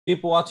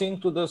keep watching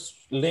to this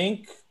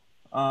link,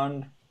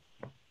 and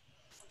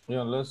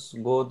yeah, let's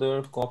go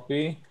there,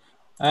 copy.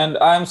 And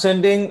I'm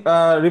sending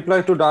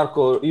reply to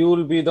Darko. You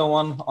will be the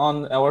one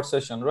on our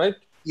session, right?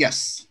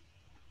 Yes.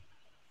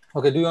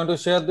 Okay, do you want to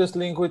share this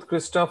link with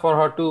Krista for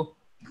her to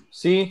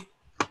see?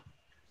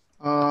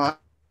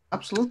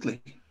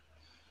 Absolutely.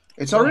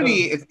 Send her.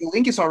 The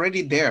link is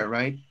already there,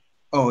 right?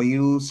 Oh,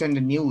 you send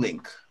a new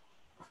link.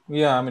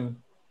 Yeah, I mean,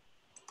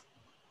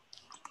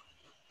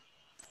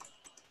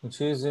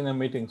 she's in a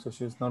meeting, so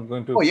she's not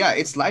going Oh to. yeah,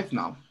 it's live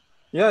now.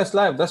 Yeah, it's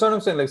live. That's what I'm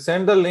saying. Like,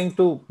 send the link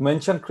to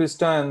mention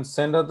Krista and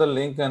send her the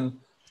link, and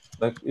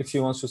like if she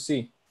wants to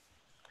see.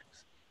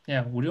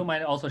 Yeah, would you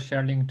mind also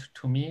sharing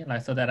to me,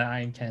 like so that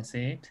I can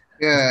see it?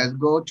 Yeah,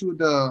 go to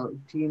the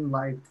Team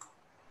Live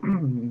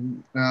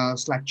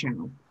Slack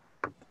channel.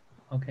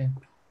 Okay.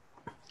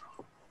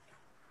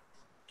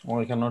 Oh,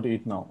 I cannot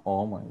eat now.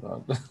 Oh my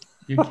god.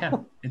 You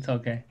can. It's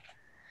okay.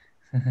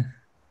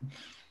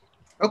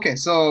 Okay,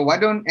 so why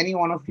don't any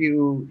one of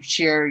you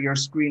share your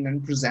screen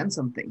and present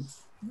something?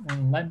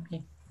 Let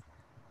me.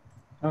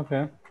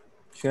 Okay.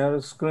 Share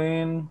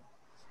screen.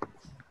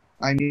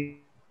 I need.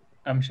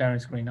 I'm sharing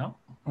screen now.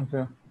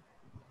 Okay.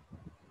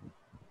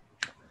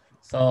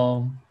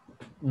 So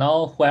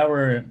now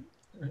whoever.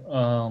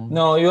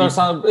 No, you are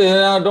sound.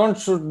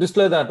 Don't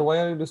display that. Why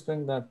are you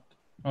displaying that?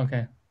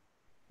 Okay.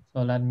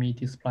 So let me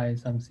display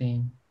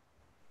something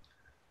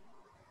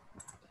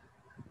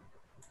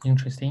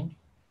interesting.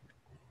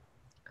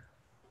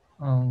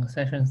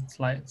 Session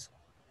slides.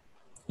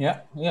 Yeah,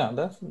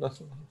 that's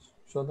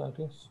show that,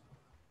 yes.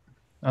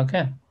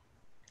 Okay.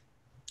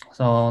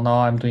 So now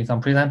I'm doing some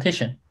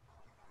presentation.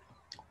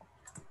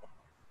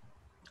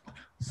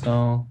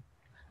 So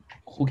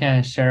who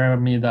can share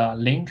me the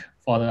link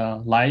for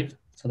the live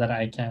so that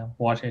I can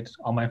watch it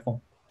on my phone?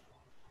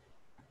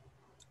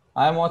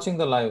 I'm watching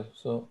the live,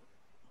 so.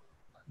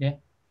 Okay.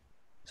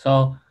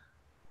 So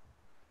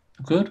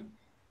good.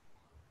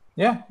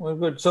 Yeah, we're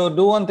good. So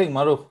do one thing,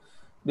 Maruf.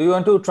 Do you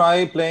want to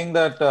try playing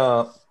that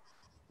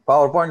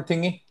PowerPoint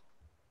thingy?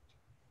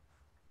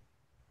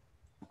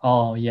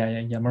 Oh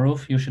yeah.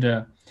 Maruf, you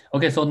should.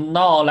 Okay, so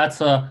now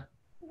let's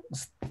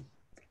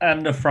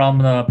end from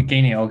the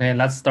beginning. Okay,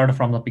 let's start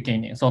from the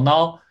beginning. So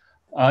now,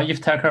 if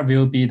Tucker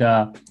will be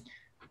the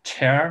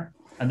chair,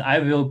 and I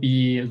will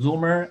be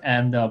Zoomer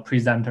and the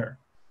presenter,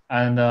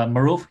 and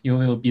Maruf, you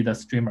will be the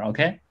streamer.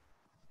 Okay.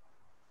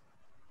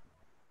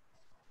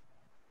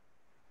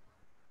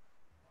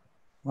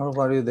 Maruf,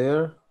 are you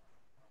there?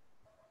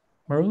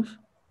 Maruf,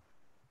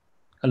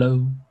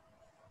 hello.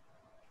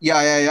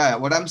 Yeah.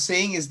 What I'm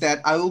saying is that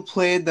I will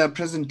play the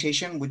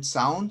presentation with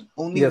sound.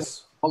 Only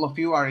Yes. all of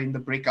you are in the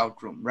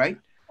breakout room, right?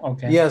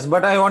 Okay. Yes,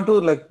 but I want to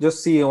like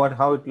just see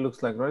how it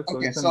looks like, right?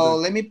 Okay, so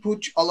let me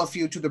put all of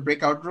you to the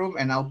breakout room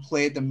and I'll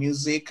play the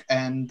music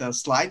and the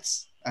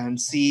slides and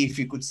see if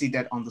you could see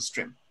that on the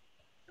stream.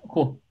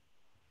 Cool.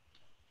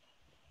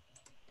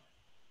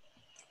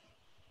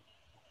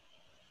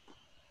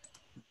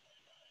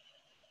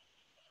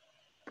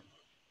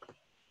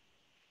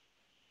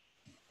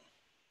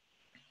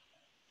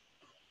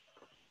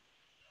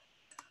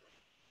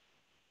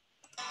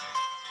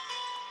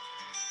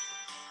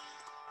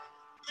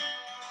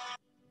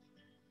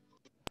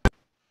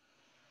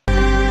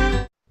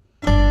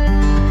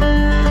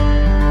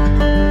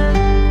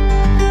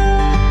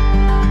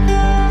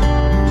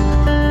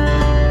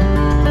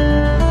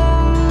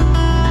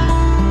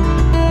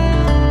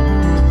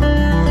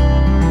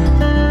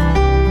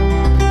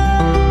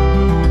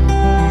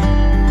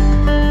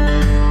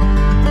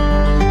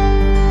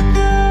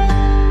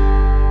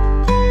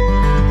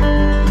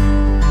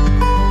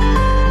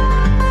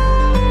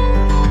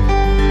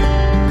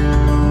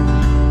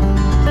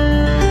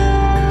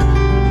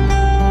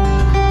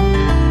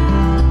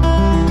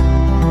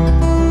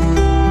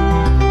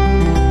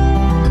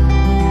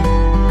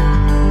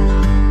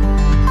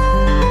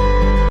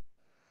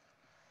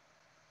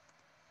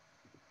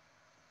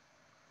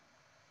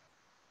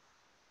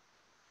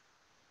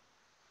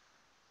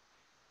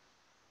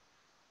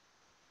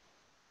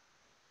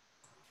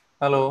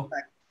 Hello.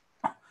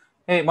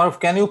 Hey, Maruf,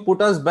 can you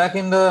put us back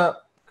in the?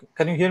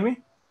 Can you hear me?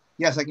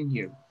 Yes, I can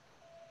hear.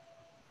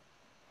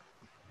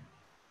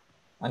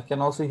 I can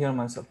also hear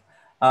myself.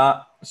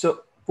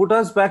 So put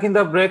us back in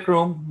the break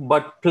room,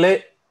 but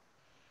play.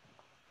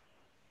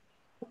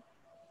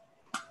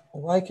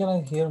 Why can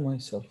I hear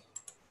myself?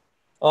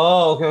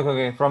 Oh,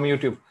 okay. From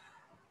YouTube.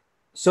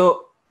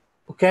 So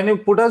can you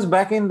put us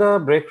back in the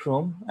break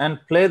room and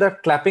play the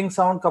clapping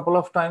sound couple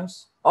of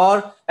times?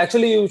 Or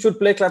actually, you should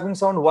play clapping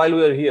sound while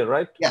we are here,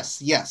 right?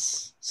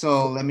 Yes.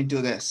 So let me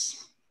do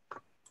this.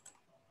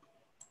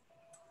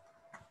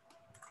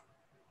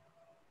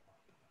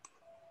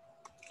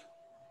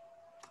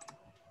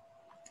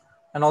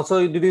 And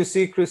also, did you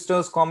see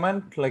Krista's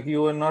comment? Like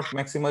you were not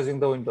maximizing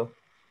the window.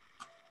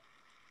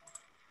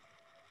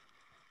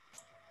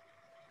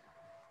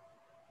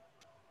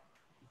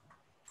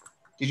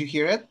 Did you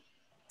hear it?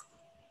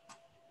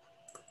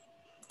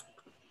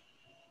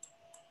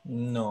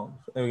 No.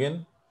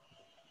 Again?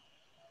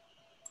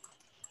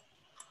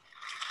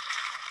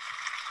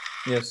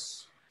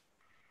 Yes.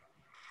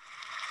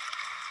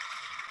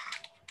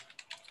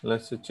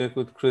 Let's check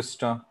with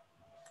Krista.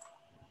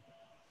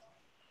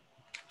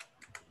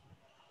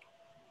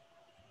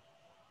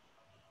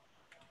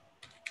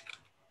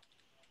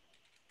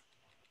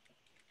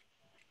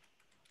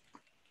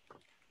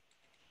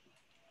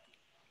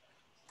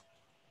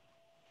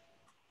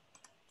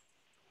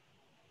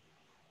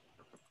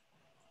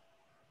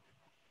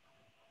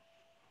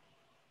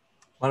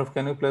 Maruf,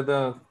 can you play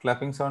the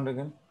clapping sound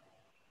again?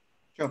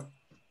 Sure.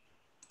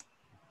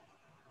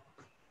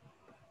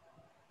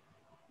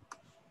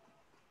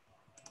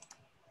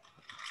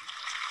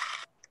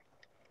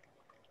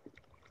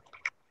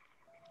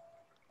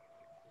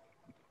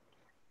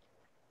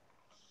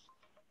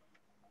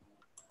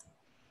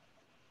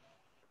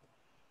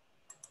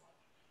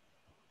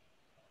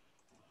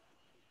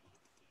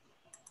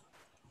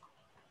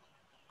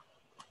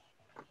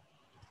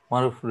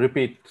 Maruf,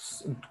 repeat.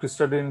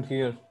 Krista didn't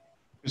hear.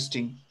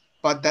 Interesting.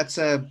 But that's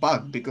a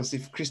bug because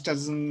if Chris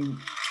doesn't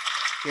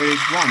hear it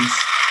once,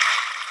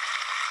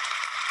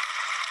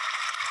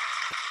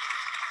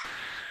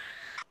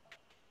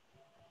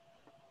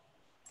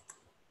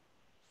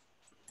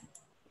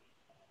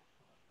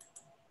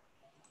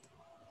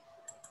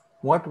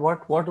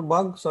 What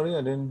bug? Sorry,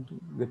 I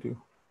didn't get you.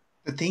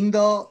 the thing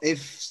though,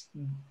 if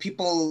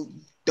people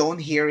don't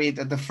hear it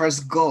at the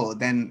first go,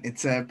 then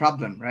it's a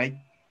problem, right?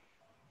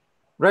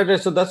 Right.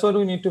 So that's what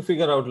we need to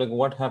figure out, like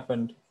what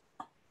happened.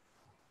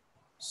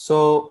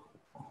 So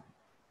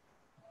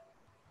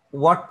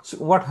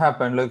what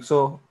happened? Like,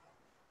 so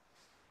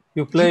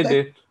you played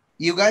it.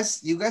 You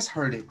guys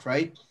heard it,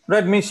 right?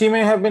 Right. She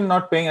may have been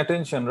not paying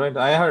attention, right?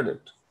 I heard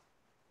it.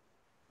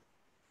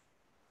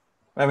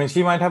 I mean,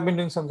 she might have been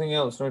doing something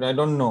else, right? I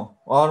don't know.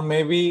 Or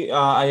maybe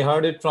I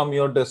heard it from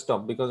your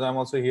desktop because I'm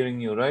also hearing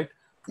you, right?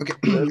 Okay.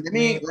 let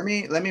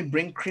me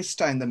bring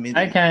Krista in the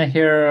middle. I can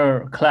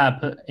hear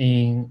clap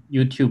in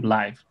YouTube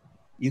live.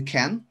 You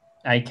can?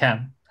 I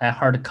can. I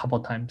heard a couple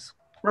times.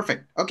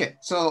 Perfect. Okay.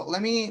 So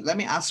let me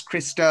ask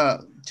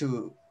Krista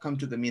to come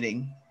to the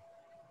meeting.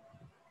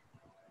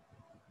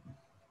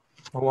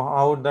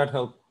 How would that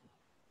help?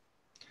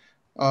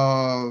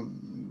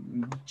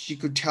 She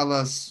could tell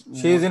us.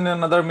 She's in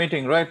another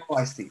meeting, right? Oh,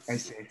 I see.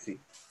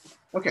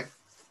 Okay.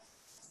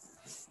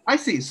 I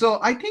see. So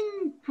I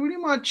think pretty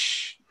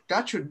much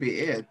that should be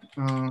it.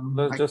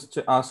 Let's just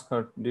ask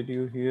her. Did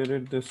you hear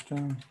it this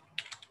time?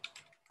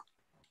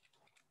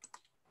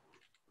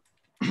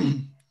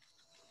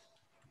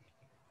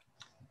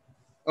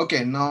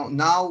 Okay.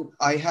 Now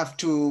I have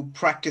to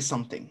practice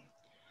something.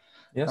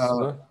 Yes.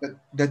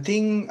 The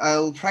thing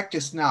I'll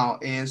practice now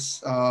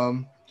is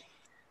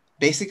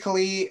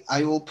basically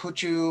I will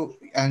put you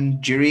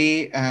and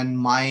Jiri and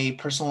my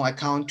personal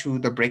account to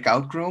the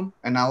breakout room,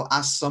 and I'll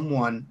ask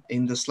someone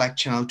in the Slack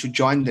channel to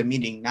join the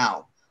meeting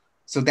now.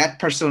 So that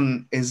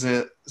person is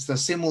the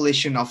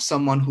simulation of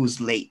someone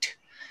who's late.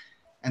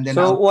 And then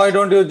so why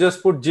don't you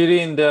just put Jiri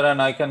in there and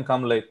I can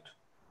come late?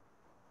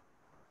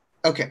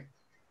 Okay,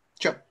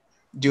 sure.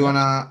 Do you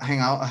wanna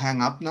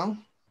hang up now?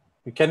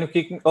 Can you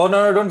kick me? Oh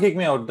no, don't kick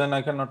me out. Then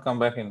I cannot come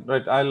back in.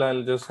 Right?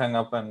 I'll just hang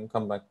up and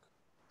come back.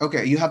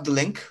 Okay, you have the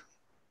link.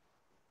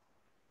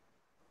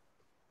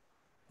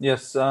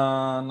 Yes,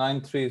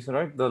 9-3,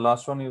 right? The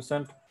last one you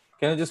sent.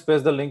 Can you just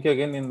paste the link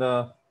again in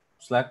the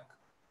Slack?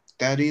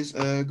 That is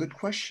a good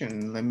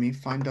question. Let me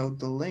find out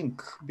the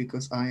link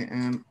because I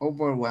am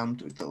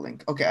overwhelmed with the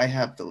link. Okay, I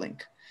have the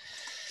link.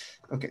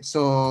 Okay,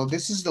 so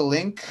this is the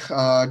link.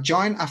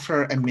 Join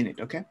after a minute,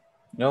 okay?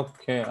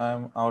 Okay,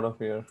 I'm out of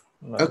here.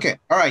 Right. Okay,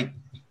 all right.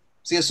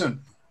 See you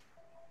soon.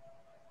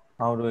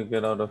 How do we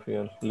get out of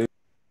here?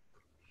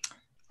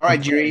 All right,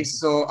 Jiri.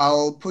 So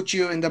I'll put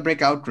you in the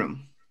breakout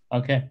room.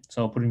 Okay,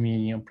 so put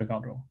me in a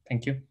breakout room.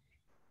 Thank you.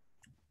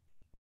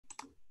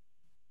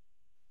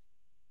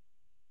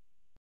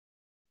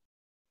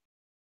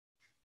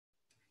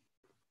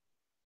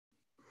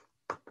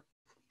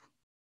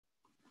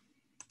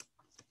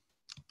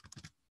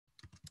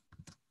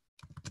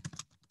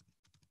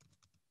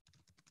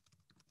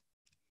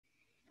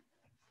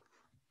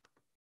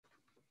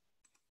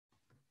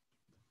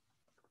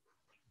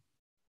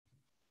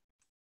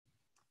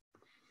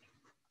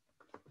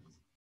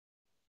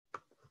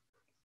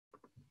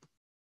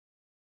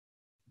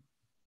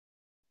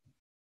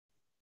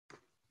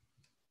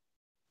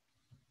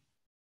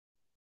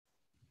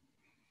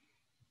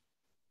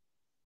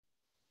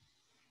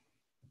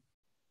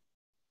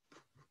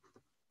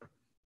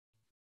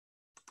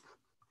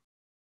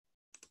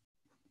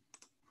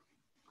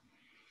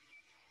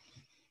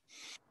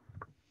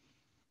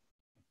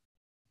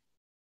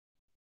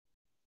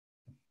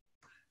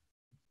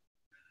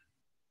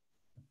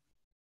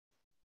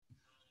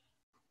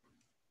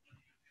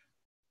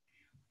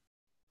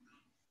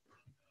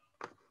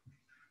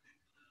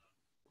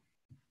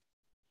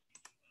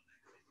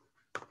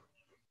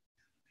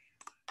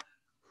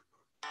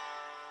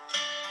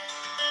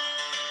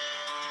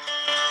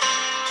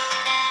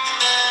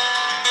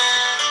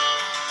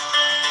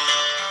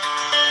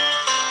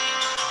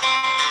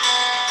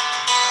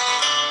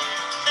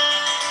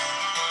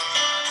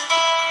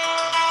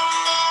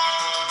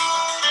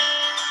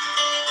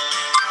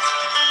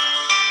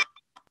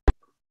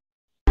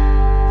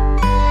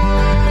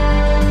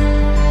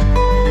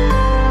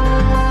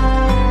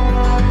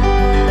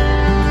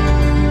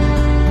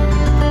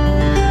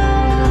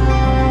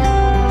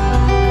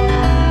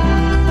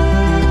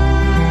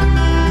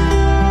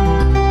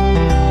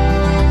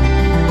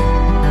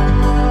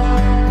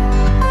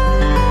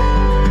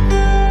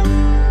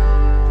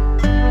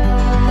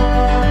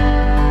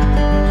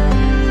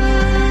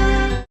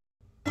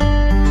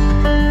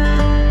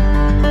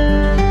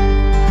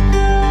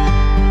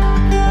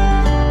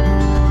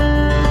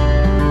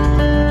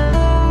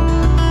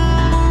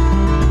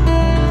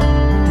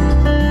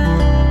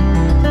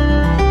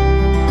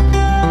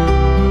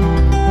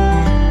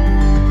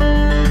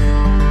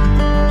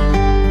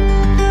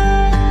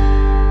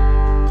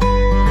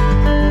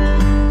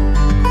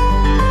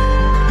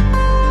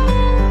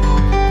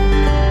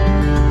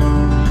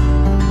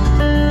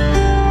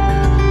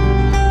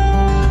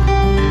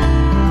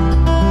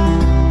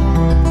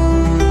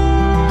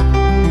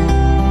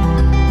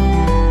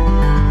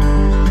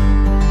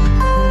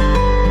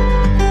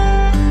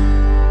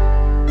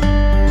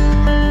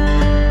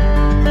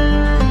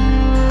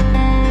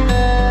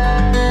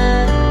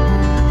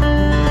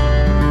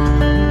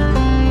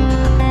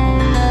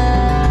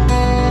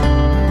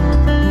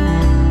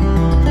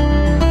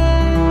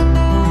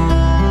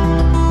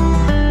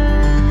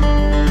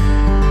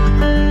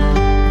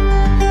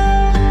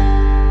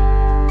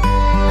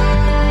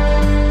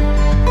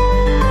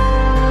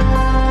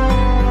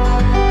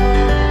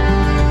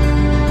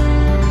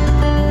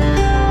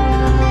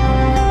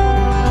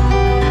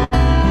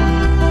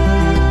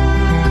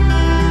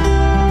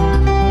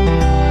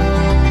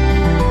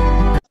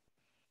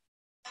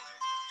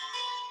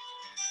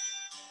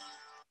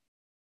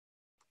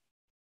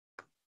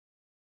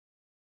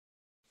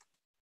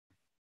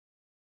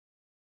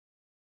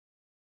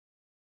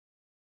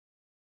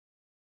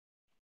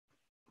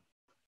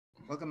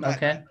 Welcome back.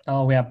 Okay,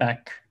 now we are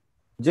back.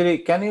 Jerry,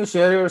 can you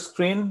share your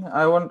screen?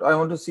 I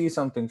want to see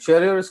something.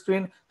 Share your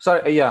screen.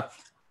 Sorry, yeah.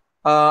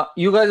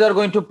 You guys are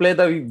going to play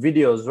the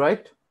videos,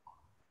 right?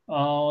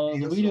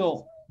 The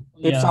video.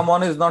 If Yeah.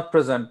 someone is not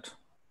present.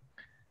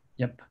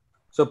 Yep.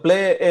 So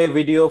play a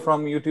video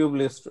from YouTube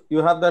list. You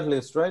have that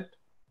list, right?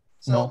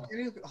 So No. can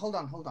you, hold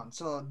on.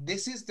 So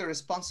this is the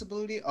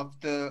responsibility of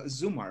the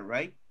Zoomer,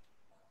 right?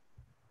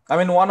 I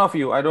mean, one of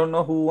you. I don't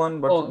know who won,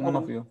 but Oh, one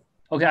of you.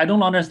 Okay, I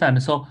don't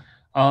understand. So,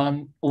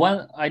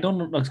 one I don't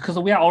know because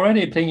we are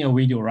already playing a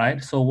video, right?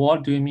 So,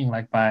 what do you mean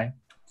like by?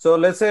 So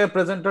let's say a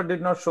presenter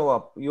did not show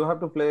up. You have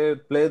to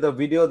play the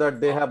video that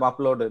they have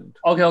uploaded.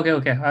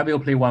 Okay. I will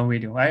play one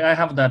video. I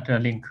have that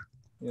link.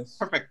 Yes.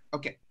 Perfect.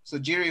 Okay. So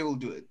Jerry will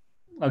do it.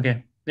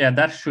 Okay. Yeah,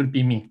 that should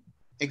be me.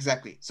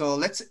 Exactly. So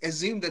let's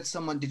assume that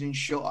someone didn't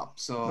show up.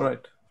 So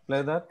Right.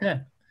 Play that. Yeah.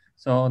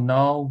 So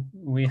now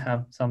we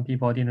have some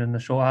people didn't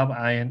show up.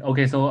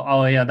 Okay. So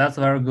yeah, that's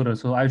very good.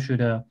 So I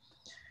should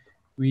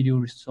video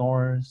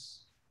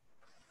resource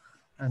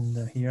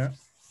and here.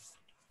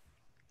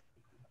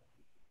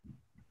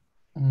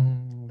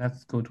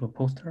 Let's go to a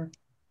poster.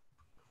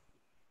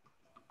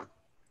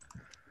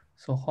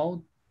 So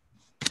how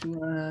do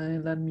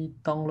let me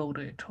download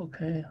it?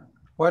 Okay.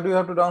 Why do you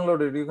have to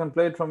download it? You can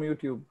play it from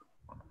YouTube.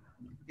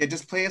 yeah,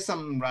 just play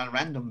some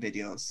random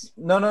videos.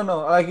 No.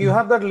 Like you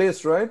have that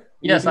list, right?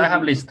 Yes, YouTube. I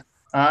have list.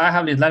 I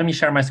have list. Let me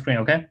share my screen.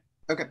 Okay.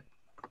 Okay.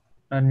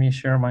 Let me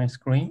share my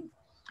screen.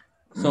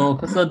 So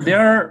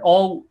there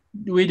all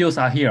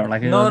videos are here.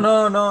 Like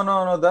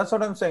No. That's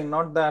what I'm saying.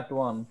 Not that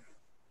one.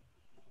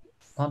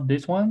 Not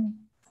this one.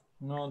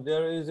 No,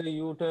 there is a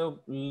YouTube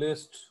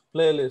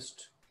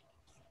playlist.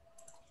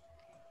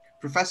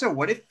 Professor,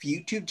 what if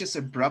YouTube just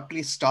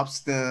abruptly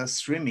stops the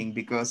streaming?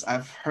 Because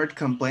I've heard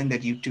complaint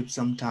that YouTube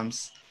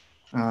sometimes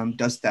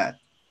does that.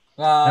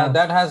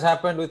 That has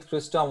happened with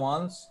Krista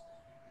once.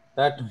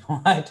 That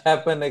might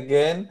happen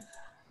again.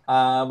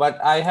 But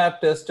I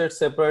have tested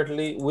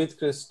separately with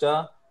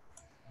Krista.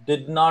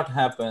 Did not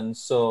happen.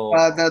 So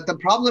the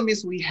problem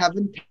is we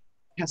haven't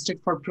tested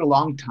for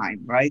prolonged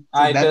time, right?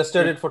 So I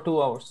tested it for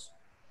 2 hours.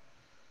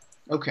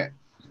 Okay.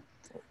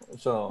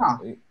 So,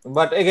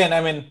 but again,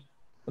 I mean,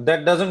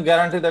 that doesn't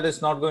guarantee that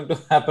it's not going to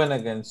happen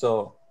again.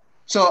 So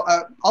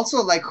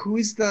also, like, who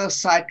is the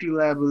site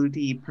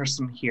reliability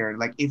person here?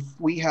 Like, if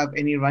we have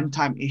any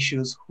runtime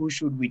issues, who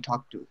should we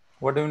talk to?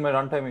 What do you mean by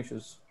runtime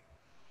issues?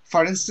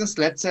 For instance,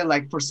 let's say,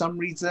 like, for some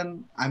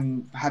reason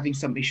I'm having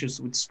some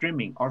issues with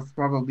streaming, or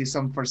probably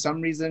for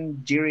some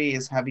reason Jerry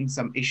is having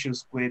some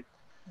issues with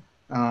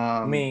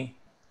me.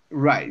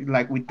 Right,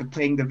 like with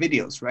playing the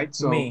videos, right?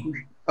 So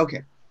me.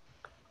 Okay.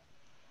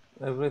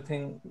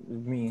 Everything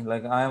me,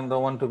 like I am the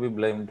one to be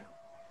blamed.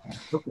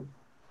 Okay.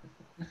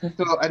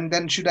 So, and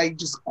then should I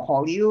just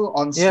call you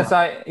on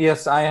Slack?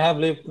 Yes, I have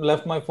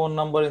left my phone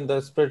number in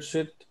the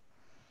spreadsheet.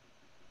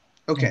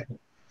 Okay.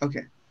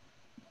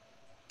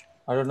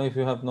 I don't know if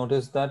you have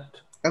noticed that.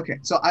 Okay,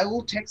 so I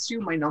will text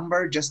you my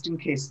number just in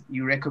case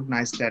you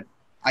recognize that.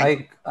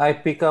 I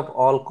pick up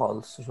all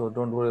calls, so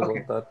don't worry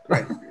about that.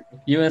 Right.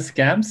 US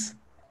scams?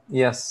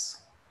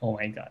 Yes. Oh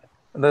my God.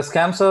 The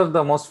scams are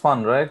the most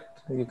fun, right?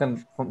 You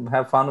can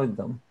have fun with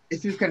them.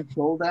 If you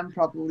control them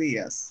properly,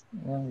 yes.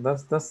 Yeah,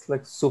 that's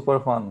like super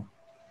fun.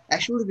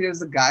 Actually,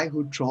 there's a guy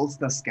who trolls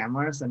the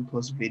scammers and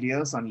posts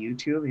videos on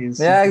YouTube.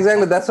 Yeah,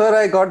 exactly. That's where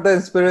I got the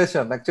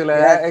inspiration. Actually,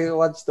 yeah. I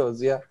watched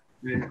those. Yeah.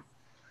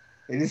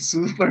 It is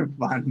super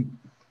fun.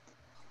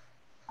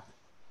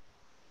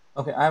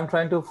 Okay, I'm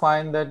trying to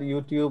find that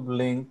YouTube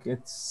link.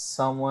 It's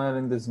somewhere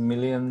in this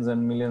millions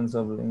and millions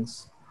of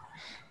links.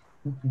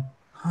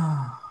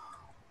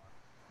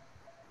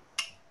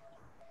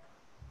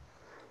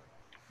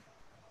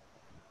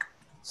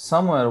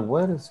 Somewhere,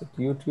 where is it?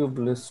 YouTube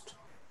list.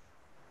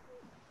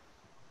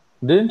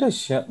 Didn't I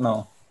share?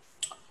 No.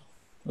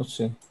 Let's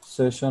see.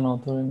 Session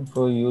authoring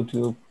for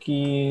YouTube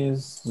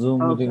keys,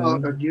 Zoom meeting.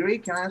 Jerry,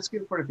 can I ask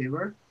you for a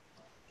favor?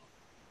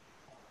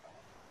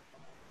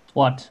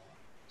 What?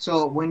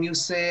 So when you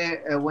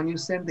say when you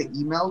send the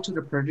email to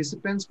the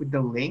participants with the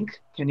link,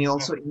 can you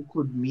also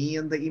include me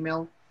in the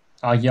email?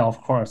 Yeah,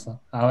 of course.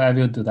 I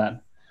will do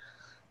that.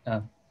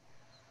 Yeah.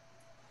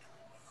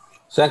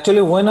 So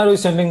actually, when are we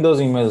sending those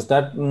emails?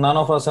 That none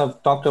of us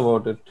have talked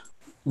about it.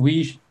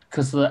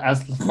 Because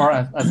as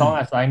long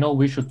as I know,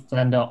 we should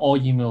send all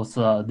emails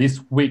this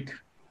week,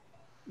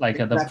 like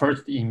the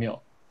first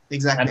email.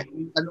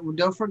 Exactly, and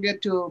don't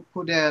forget to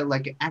put a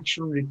like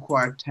action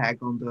required tag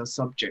on the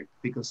subject,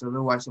 because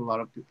otherwise a lot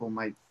of people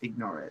might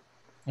ignore it.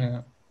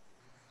 Yeah.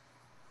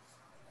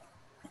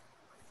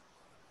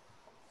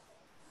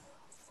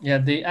 Yeah,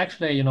 they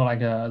actually, like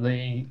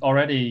they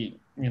already,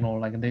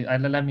 like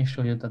let me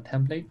show you the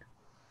template.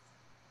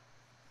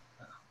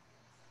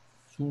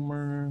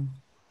 Zoomer.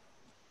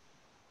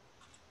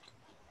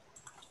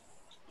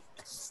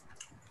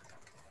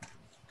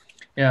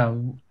 Yeah,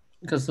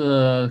 because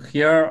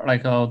here,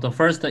 like the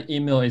first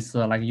email is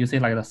like you see,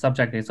 like the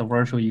subject is a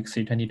virtual EXC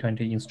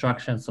 2020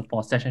 instructions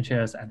for session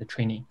chairs and the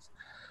trainings.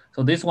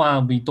 So this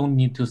one we don't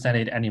need to send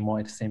it anymore.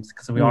 It seems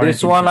because we already.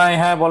 This one I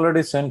have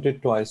already sent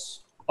it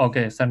twice.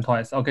 Okay, send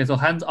twice. Okay, so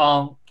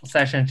hands-on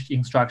session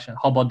instruction.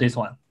 How about this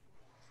one?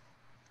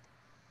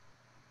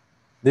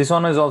 This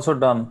one is also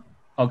done.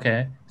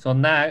 Okay, so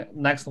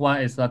next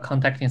one is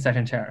contacting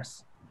session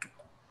chairs.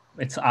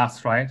 It's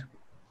us, right?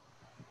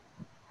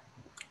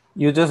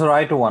 You just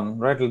write one,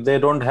 right? They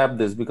don't have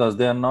this because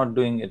they are not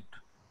doing it.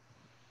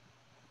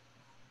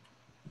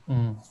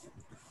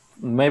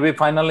 Maybe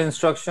final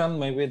instruction,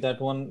 maybe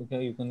that one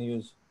you can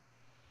use.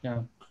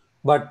 Yeah.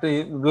 But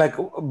like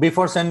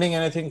before sending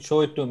anything,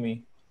 show it to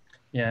me.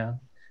 Yeah,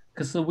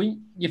 because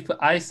if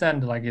I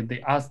send like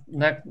the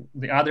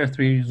other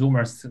three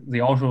Zoomers,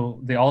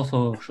 they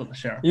also should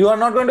share. You are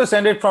not going to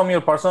send it from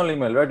your personal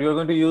email, right? You're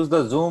going to use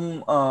the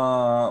Zoom,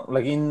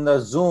 like in the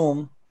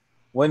Zoom,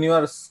 when you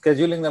are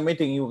scheduling the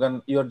meeting,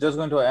 you're just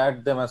going to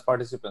add them as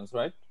participants,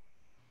 right?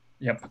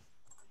 Yep.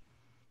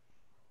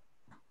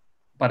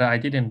 But I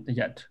didn't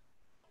yet.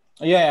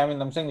 Yeah, I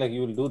mean, I'm saying like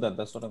you will do that.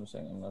 That's what I'm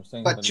saying. I'm not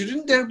saying. But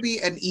shouldn't there be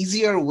an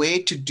easier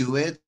way to do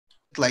it?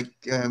 Like,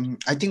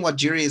 I think what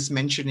Jerry is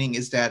mentioning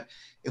is that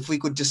if we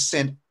could just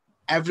send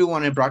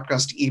everyone a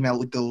broadcast email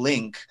with the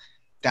link,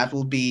 that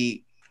will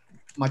be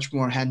much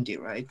more handy,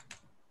 right?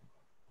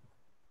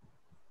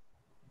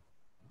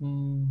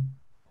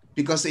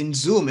 Because in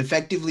Zoom,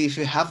 effectively, if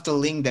you have the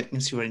link, that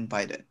means you are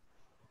invited.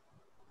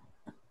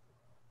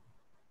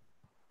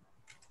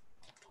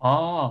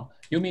 Oh,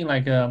 you mean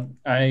like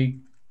I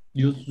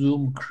use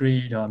Zoom,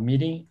 create a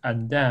meeting,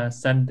 and then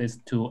send this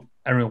to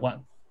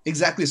everyone?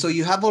 Exactly. So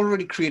you have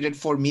already created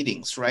 4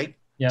 meetings, right?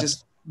 Yeah.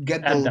 Just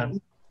get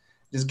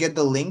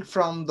the link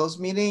from those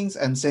meetings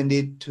and send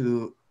it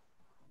to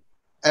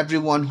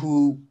everyone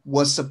who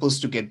was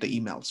supposed to get the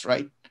emails,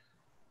 right?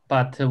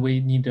 But we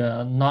need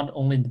not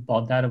only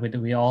about that,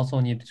 we also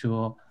need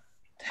to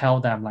tell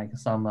them like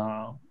some.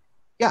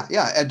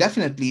 Yeah,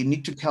 definitely. You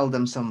need to tell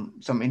them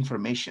some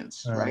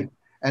informations, right?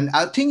 And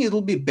I think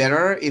it'll be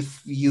better if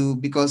you,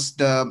 because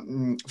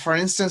for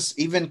instance,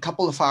 even a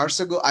couple of hours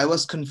ago, I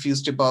was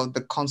confused about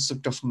the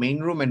concept of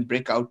main room and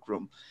breakout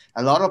room.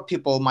 A lot of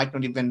people might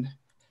not even,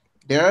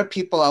 there are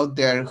people out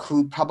there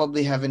who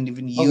probably haven't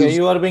even used. Okay,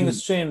 you are being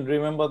streamed.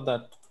 Remember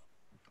that.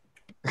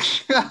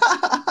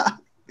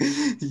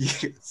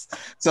 Yes.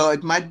 So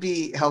it might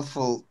be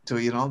helpful to,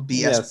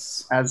 be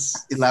as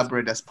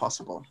elaborate as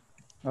possible.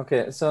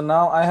 Okay, so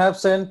now I have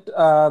sent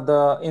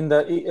in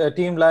the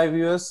Team Live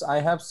US,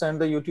 I have sent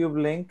the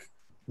YouTube link.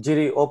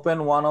 Jiri,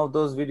 open one of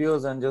those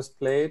videos and just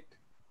play it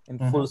in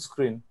full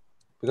screen,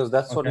 because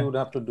that's what you would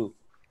have to do.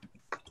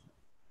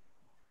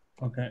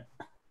 Okay.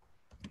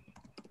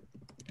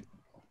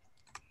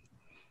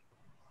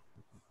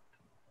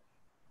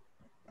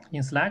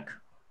 In Slack?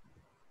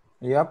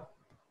 Yep.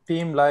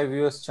 Team Live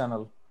US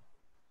channel.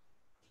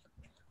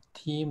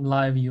 Team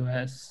Live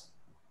US.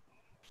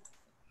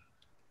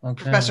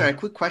 Okay. Professor, a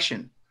quick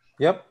question.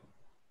 Yep.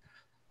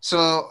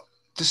 So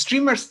the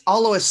streamers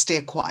always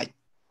stay quiet.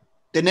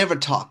 They never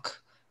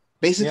talk.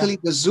 Basically,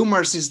 the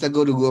Zoomers is the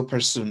go-to-go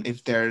person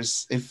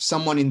if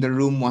someone in the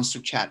room wants to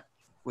chat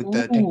with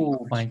the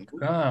technical person.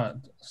 My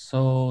God.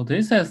 So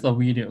this is the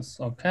videos.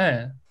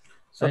 Okay.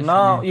 So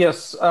now,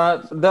 yes.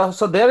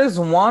 So there is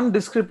one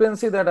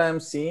discrepancy that I am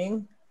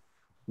seeing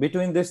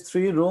between these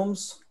 3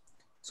 rooms.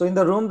 So in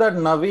the room that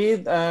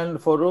Naveed and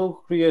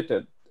Farooq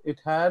created, it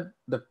had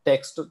the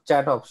text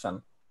chat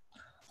option.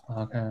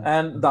 Okay.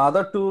 And the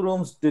other 2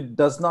 rooms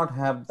does not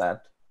have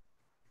that.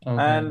 Okay.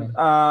 And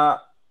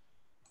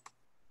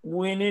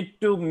we need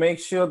to make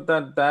sure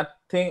that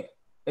thing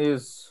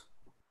is.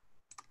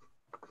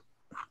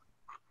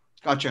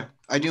 Gotcha.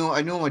 I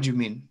know what you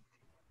mean.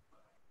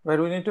 Right,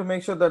 we need to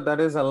make sure that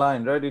is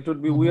aligned, right? It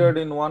would be weird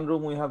in one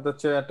room we have the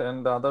chat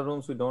and the other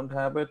rooms we don't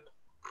have it.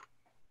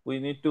 We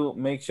need to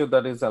make sure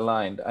that is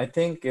aligned. I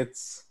think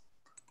it's,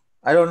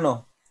 I don't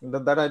know.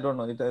 That I don't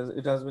know.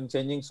 It has been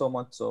changing so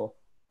much. So.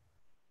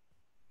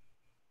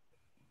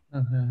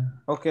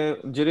 Okay,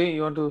 Jiri,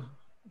 you want to?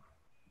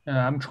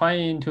 I'm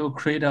trying to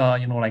create a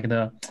like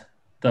the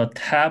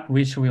tab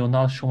which will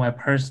not show my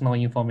personal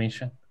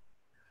information.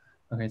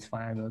 Okay, it's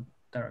fine. I will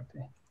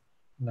directly.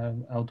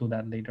 Then I'll do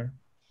that later.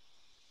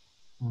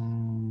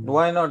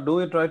 Why not do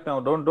it right now?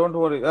 Don't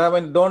worry. I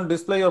mean, don't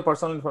display your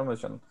personal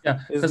information. Yeah,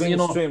 it's being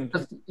streamed.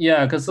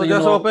 Because so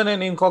just open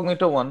an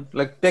incognito one.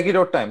 Like take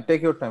your time.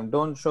 Take your time.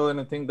 Don't show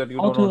anything that you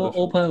don't want to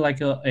show. Open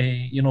like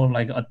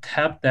a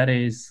tab that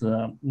is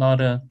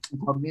not a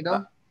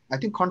incognito. I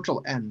think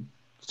Control N.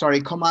 Sorry,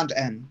 Command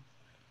N.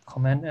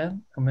 Command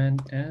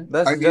N.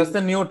 That's just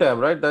a new tab,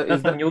 right?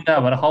 That's a new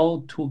tab. But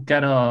how to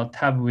get a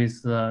tab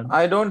with?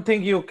 I don't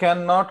think you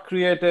cannot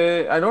create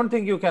a. I don't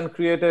think you can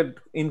create an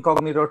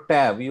incognito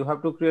tab. You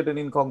have to create an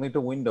incognito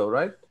window,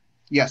 right?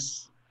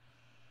 Yes.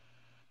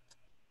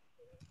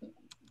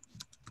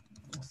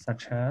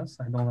 Such as,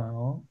 I don't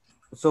know.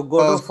 So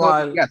go to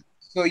File. Yes.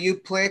 So you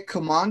play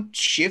Command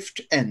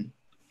Shift N.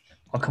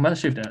 Oh, Command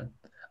Shift N.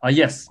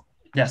 Yes.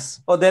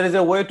 Oh, there is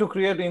a way to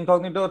create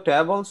incognito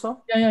tab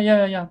also?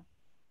 Yeah.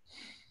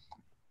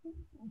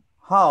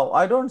 How?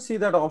 I don't see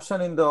that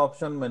option in the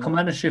option menu.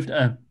 Command Shift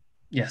N.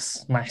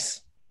 Yes,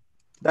 nice.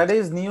 That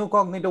is new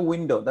cognito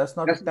window. That's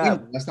not That's a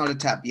tab. That's not a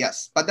tab.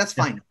 Yes, but that's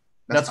Yeah. fine.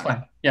 That's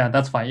fine. Yeah,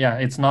 that's fine. Yeah,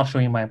 it's not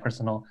showing my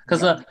personal.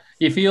 Because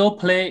if you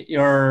play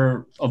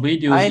your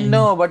video, I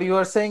know, but you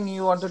are saying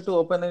you wanted to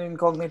open an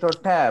incognito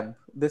tab.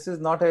 This is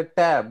not a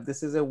tab.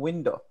 This is a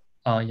window.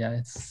 Oh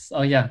yeah,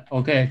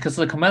 okay. Because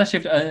the Command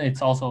Shift N,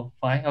 it's also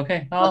fine.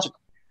 Okay, now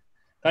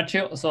got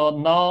you. So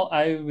now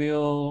I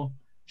will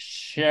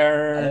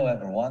share. Hello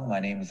everyone, my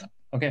name is.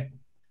 Okay,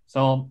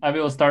 so I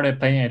will start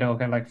playing it.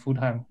 Okay, like full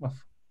time.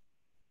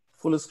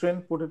 Full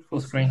screen. Put it full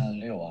screen. I'm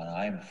Liu, and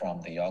I'm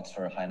from the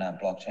Oxford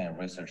Hainan Blockchain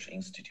Research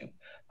Institute.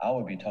 I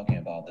will be talking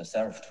about the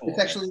Serif tool. It's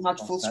actually not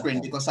full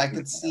screen because I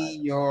could see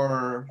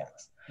your.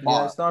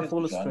 Yeah, it's not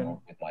full screen.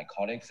 With my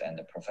colleagues and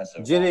the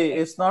Professor. Jiri,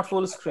 it's not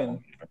full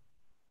screen.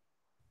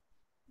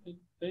 It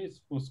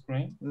is full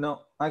screen. No,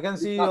 I can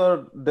see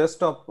your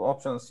desktop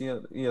options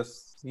here.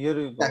 Yes, here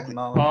you go. Exactly.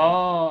 Now.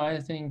 Oh, I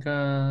think.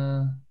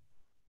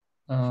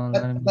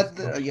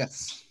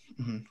 Yes.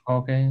 Mm-hmm.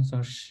 Okay,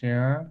 so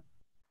share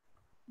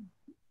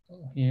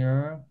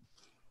here,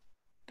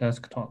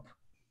 desktop,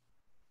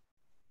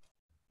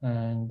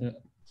 and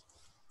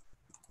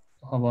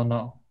how about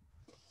now?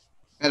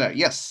 Better.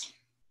 Yes.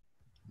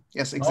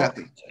 Yes,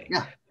 exactly.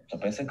 Yeah. So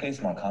basically,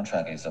 smart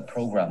contract is a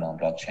program on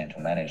blockchain to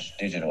manage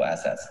digital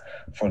assets,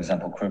 for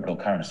example,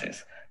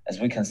 cryptocurrencies. As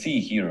we can see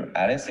here,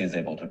 Alice is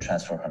able to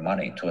transfer her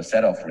money to a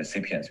set of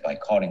recipients by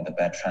calling the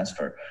batch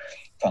transfer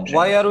function.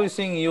 Why are we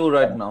seeing you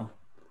right now?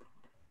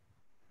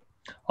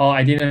 Oh,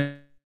 I didn't.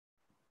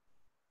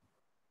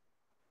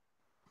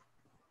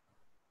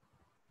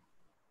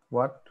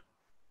 What?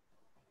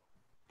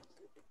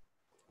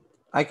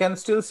 I can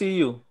still see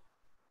you.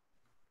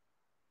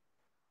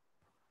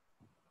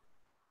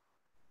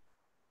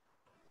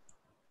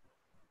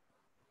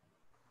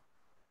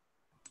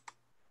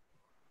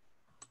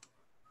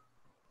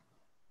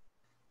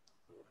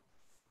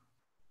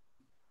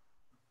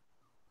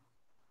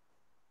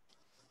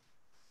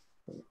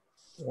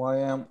 Why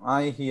am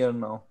I here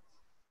now?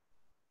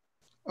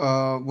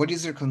 What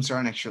is your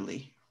concern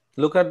actually?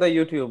 Look at the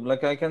YouTube.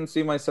 Like I can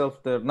see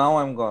myself there. Now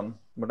I'm gone,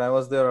 but I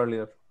was there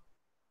earlier.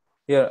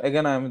 Here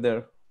again, I'm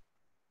there.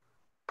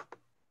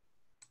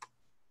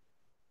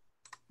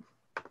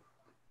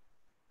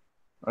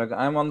 Like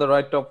I'm on the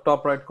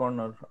top right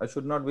corner. I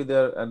should not be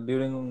there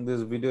during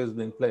this video is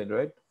being played,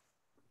 right?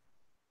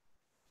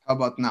 How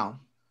about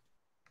now?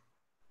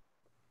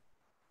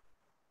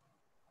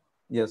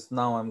 Yes,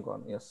 now I'm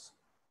gone. Yes.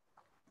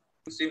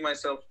 See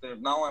myself there.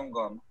 Now I'm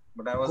gone,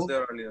 but I was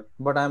there earlier.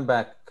 But I'm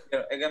back.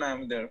 Here again,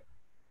 I'm there.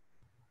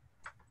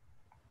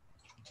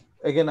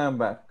 Again, I'm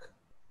back.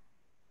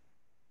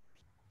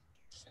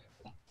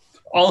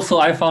 Also,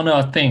 I found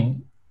a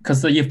thing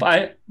because if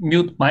I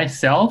mute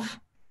myself,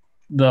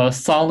 the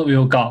sound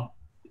will go.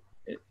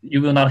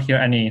 You will not hear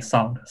any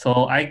sound.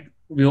 So I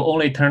will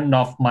only turn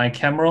off my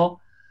camera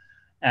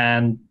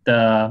and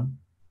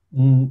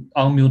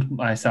unmute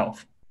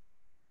myself.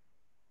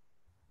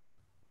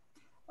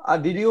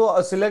 Did you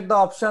select the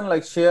option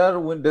like share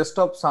with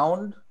desktop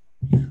sound?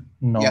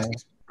 No. Yes.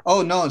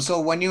 Oh no! So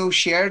when you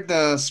share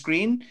the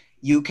screen,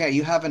 you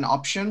have an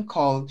option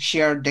called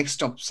share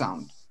desktop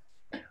sound.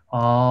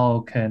 Oh,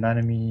 okay.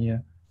 Let me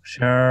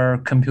share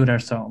computer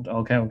sound.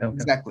 Okay.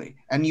 Exactly,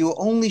 and you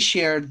only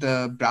share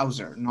the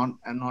browser, not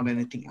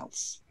anything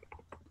else.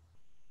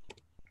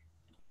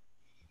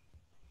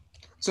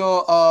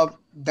 So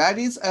that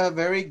is a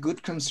very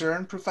good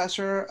concern,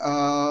 Professor.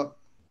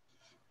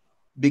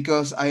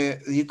 Because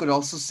you could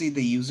also see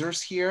the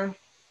users here,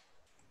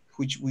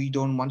 which we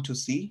don't want to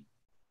see.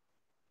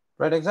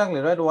 Right, exactly.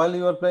 Right. While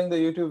you are playing the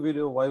YouTube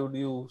video, why would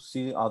you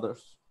see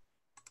others?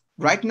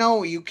 Right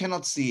now, you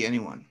cannot see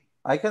anyone.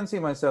 I can see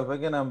myself.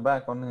 Again, I'm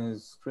back on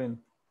his screen.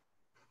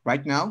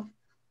 Right now?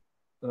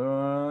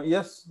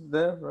 Yes,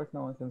 there. Right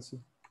now I can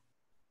see.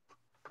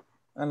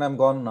 And I'm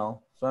gone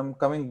now. So I'm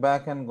coming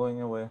back and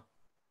going away.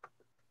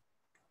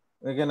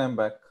 Again, I'm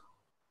back.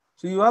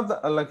 So you have the,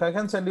 like, I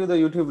can send you the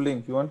YouTube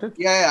link. You want it?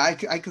 Yeah,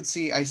 I could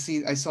see. I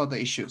saw the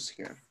issues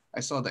here.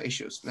 I saw the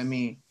issues. Let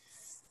me.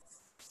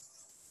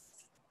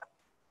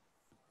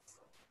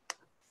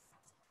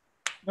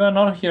 We are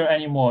not here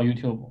anymore.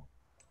 YouTube.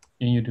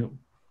 In YouTube.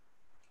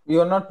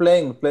 You are not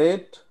playing. Play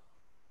it.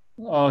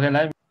 Okay,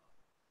 let me.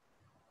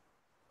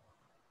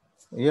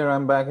 Here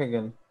I'm back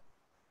again.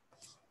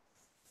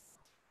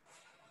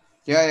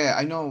 Yeah,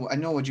 I know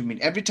what you mean.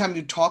 Every time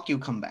you talk, you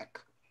come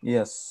back.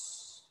 Yes.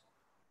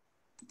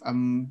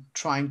 I'm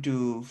trying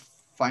to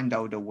find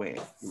out a way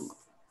to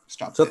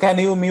stop. So can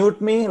you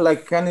mute me?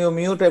 Like, can you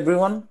mute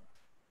everyone?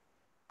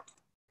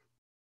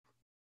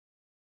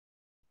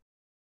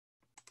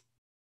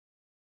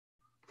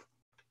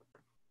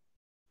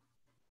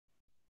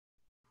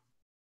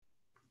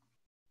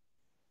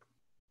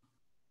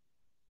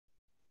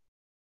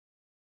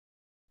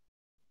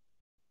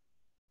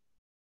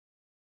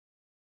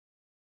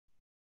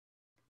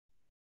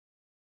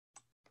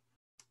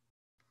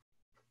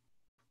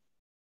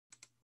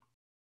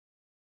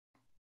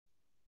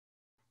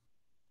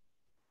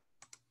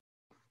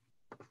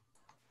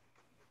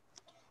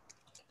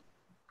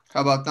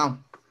 How about now?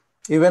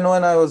 Even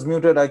when I was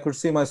muted, I could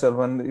see myself.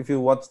 And if you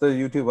watch the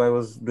YouTube, I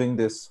was doing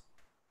this.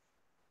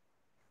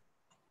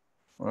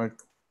 All right.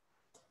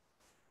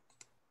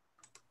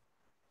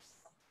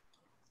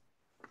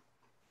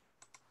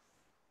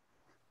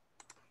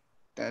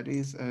 That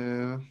is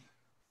There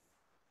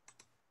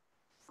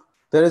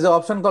is an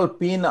option called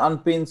pin,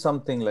 unpin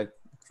something, like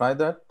try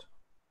that.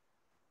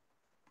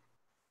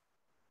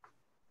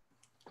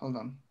 hold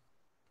on.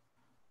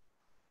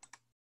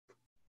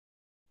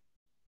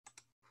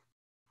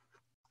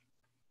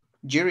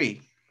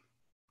 Jerry,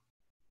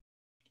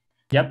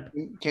 Yep.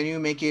 can you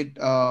make it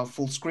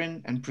full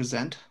screen and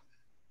present?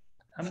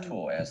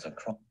 tool as a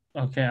Chrome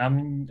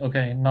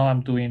Okay. Now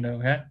I'm doing it.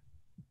 Okay.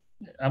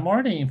 I'm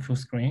already in full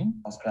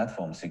screen.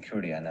 platform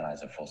security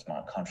analyzer for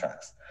smart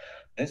contracts.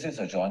 This is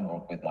a joint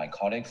work with my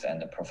colleagues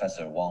and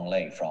Professor Wang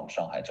Lei from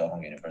Shanghai Jiao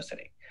Tong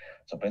University.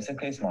 So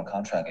basically, smart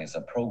contract is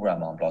a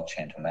program on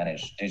blockchain to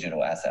manage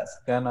digital assets.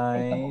 Can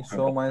I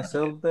show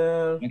myself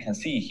there? You can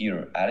see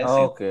here, Alice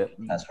Okay.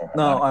 transfer her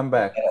No, money I'm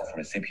back. to of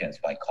recipients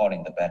by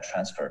calling the batch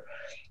transfer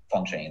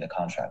function in the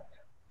contract.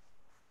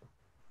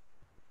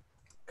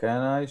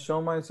 Can I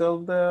show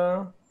myself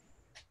there?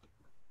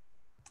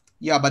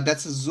 Yeah, but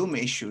that's a Zoom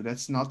issue.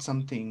 That's not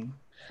something.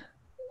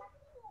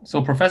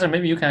 So Professor,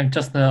 maybe you can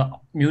just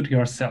mute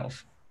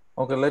yourself.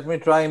 Okay, let me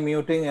try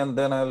muting and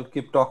then I'll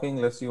keep talking.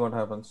 Let's see what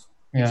happens.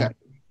 Yeah.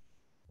 Exactly.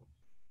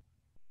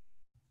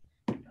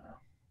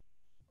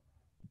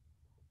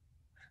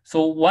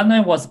 So when I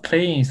was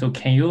playing, so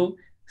can you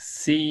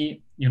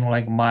see,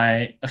 like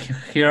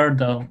hear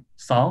the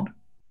sound?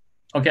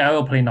 Okay, I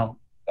will play now.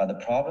 But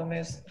the problem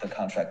is the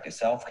contract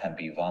itself can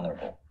be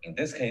vulnerable. In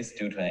this case,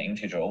 due to an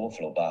integer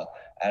overflow bug,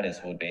 Alice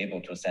would be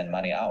able to send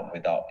money out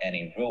without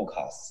any real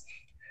costs.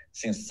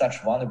 Since such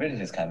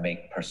vulnerabilities can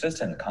make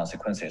persistent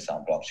consequences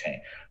on blockchain,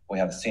 we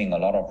have seen a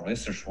lot of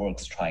research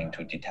works trying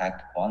to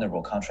detect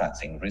vulnerable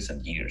contracts in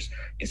recent years,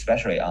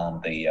 especially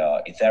on the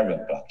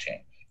Ethereum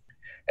blockchain.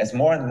 As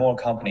more and more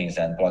companies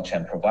and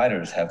blockchain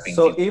providers have been—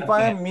 So if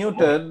I am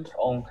muted, their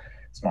own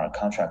smart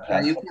contract Yeah,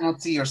 platform, you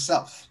cannot see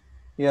yourself.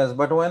 yes,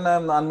 but when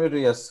I'm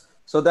unmuted, yes.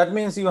 So that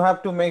means you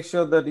have to make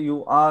sure that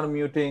you are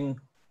muting.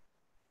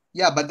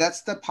 Yeah, but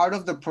that's the part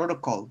of the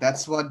protocol.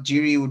 That's what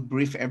Jiri would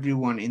brief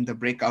everyone in the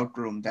breakout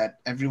room, that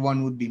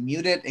everyone would be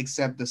muted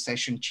except the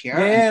session chair.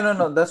 Yeah,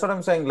 no, that's what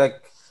I'm saying.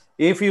 Like,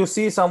 if you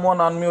see someone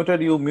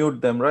unmuted, you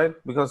mute them, right?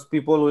 Because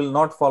people will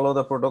not follow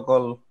the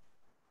protocol.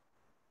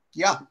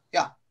 Yeah.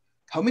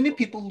 How many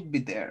people would be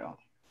there?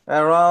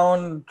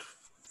 Around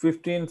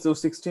 15 to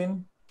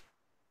 16.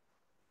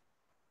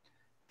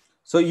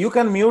 So you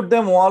can mute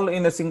them all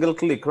in a single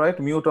click, right?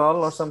 Mute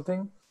all or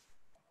something.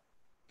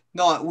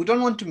 No, we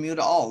don't want to mute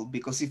all,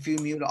 because if you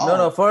mute all—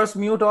 No, first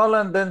mute all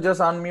and then just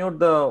unmute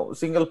the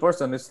single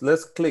person. It's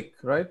less click,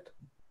 right?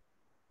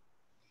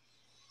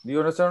 Do you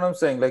understand what I'm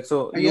saying? Like,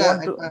 so you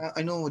want to—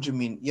 I know what you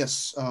mean.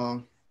 Yes,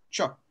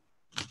 sure.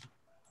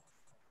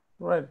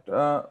 Right.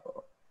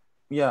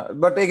 Yeah,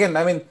 but again,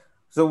 I mean,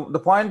 so the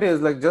point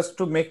is, like, just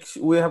to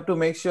we have to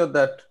make sure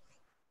that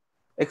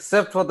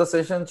except for the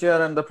session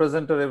chair and the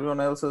presenter,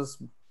 everyone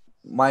else's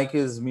mic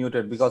is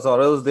muted, because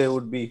or else they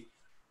would be,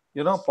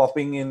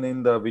 popping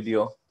in the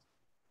video.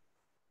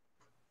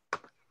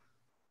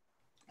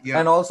 Yeah.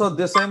 And also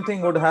the same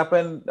thing would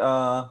happen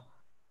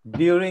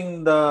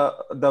during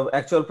the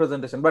actual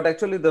presentation, but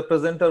actually the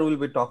presenter will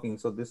be talking,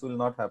 so this will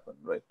not happen,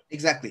 right?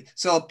 Exactly.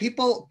 So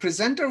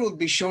presenter will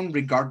be shown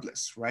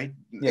regardless, right?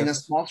 Yes. In a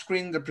small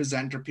screen, the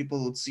presenter,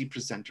 people will see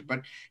presenter.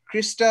 But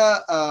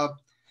Krista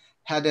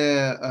had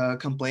a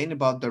complaint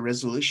about the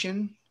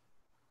resolution.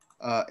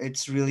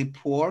 It's really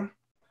poor.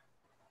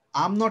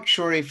 I'm not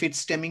sure if it's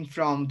stemming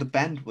from the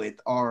bandwidth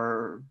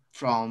or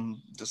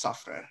from the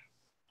software.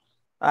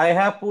 I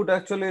have put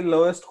actually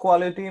lowest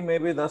quality,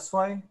 maybe that's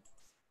why.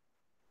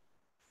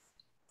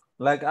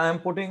 Like, I'm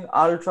putting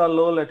ultra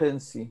low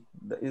latency.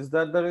 Is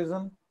that the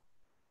reason?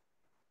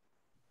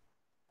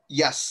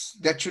 Yes,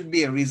 that should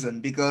be a reason,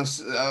 because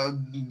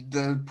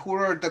the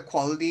poorer the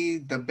quality,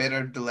 the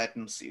better the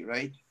latency,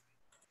 right?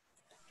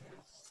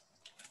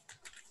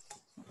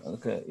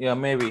 Okay, yeah,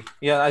 maybe.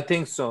 Yeah, I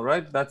think so,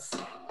 right?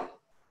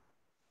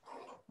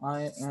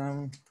 I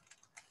am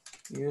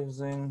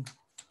using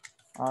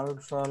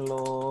ultra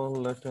low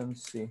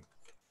latency.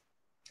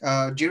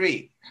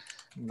 Jiri.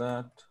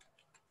 That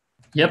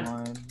Yep.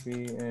 might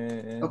be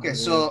a Okay,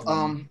 so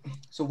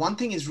one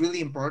thing is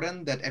really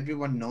important, that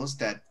everyone knows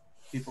that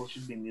people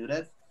should be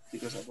muted,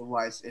 because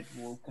otherwise it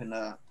will kind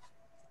of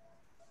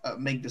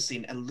make the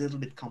scene a little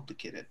bit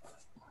complicated.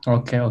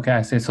 Okay,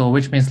 I see. So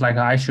which means like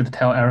I should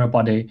tell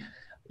everybody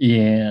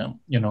in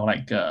in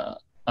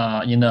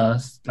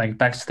the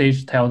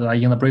backstage,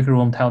 in the break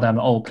room, tell them,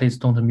 oh, please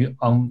don't mute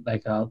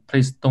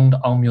please don't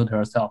unmute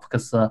yourself,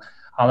 because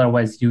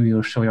otherwise you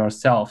will show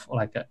yourself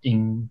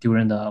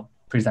during the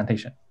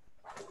presentation.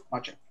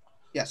 Gotcha.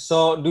 Yes.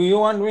 So do you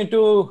want me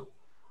to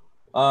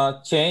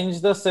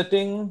change the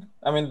setting?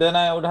 I mean, then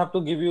I would have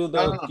to give you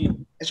the key.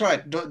 It's all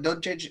right.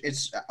 Don't change.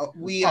 It's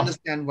we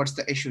understand what's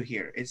the issue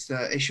here. It's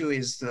the issue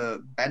is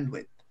the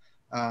bandwidth.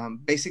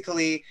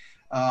 Basically,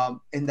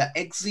 in the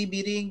XZ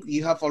meeting,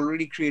 you have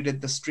already created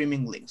the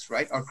streaming links,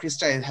 right? Or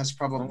Krista has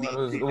probably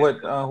wait,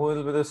 who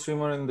will be the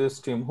streamer in this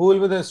team? Who will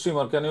be the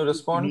streamer? Can you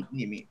respond?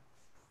 me.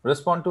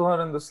 Respond to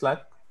her in the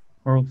Slack.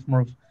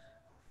 Maruf.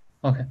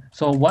 Okay,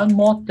 so one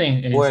more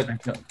thing is Wait.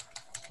 like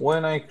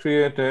When I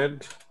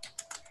created,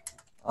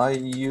 I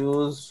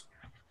used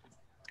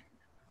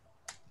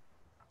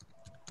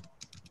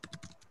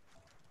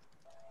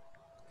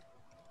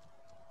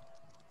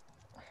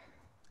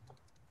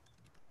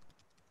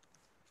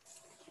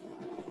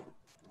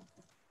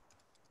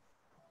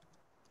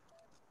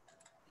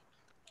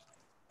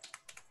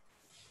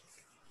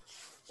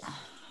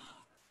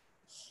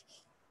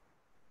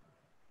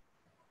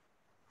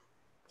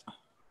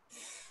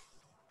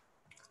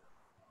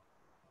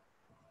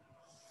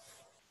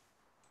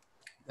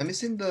Let me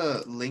send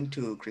the link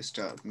to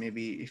Krista,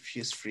 maybe if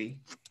she's free.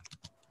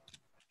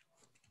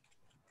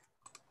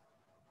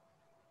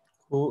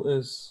 who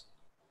is,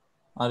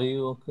 are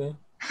you okay?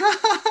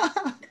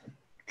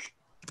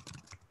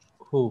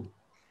 Who?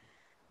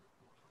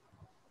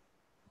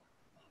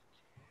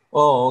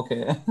 Oh,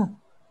 okay.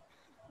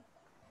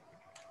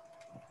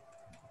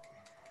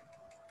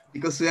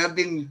 Because we have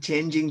been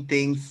changing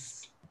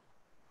things.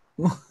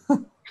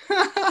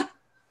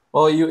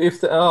 Oh, you,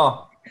 if the,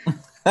 oh.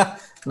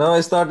 No,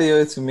 it's not you,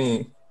 it's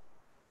me.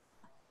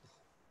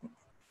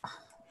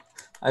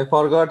 I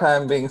forgot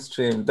I'm being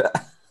streamed.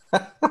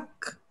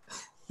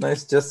 No,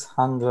 it's just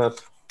hunger.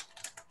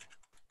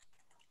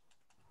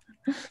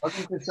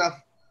 Okay, Krista.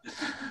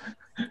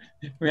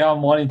 we are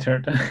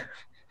monitored.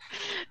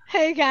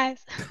 Hey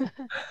guys.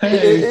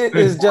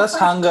 It's just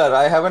hunger.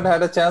 I haven't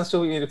had a chance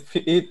to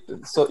eat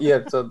so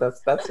yet, so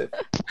that's it.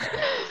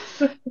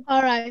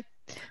 All right.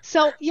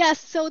 So yes,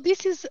 so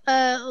this is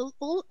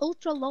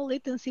ultra low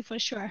latency for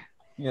sure.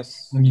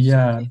 Yes.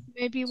 Yeah.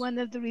 Maybe one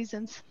of the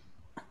reasons.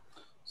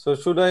 So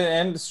should I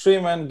end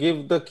stream and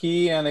give the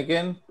key and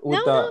again with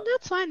No,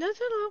 that's fine.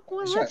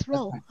 Well, Sure, let's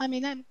roll. I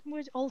mean,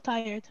 we're all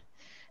tired.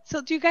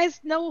 So do you guys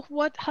know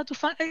how to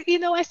find?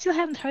 I still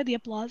haven't heard the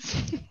applause.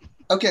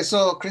 Okay,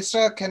 so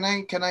Krista, can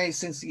I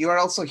since you are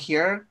also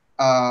here,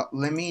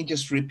 let me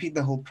just repeat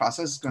the whole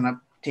process. It's gonna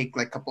take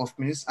like a couple of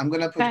minutes. I'm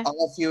gonna put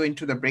all of you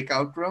into the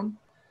breakout room.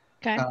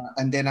 Okay.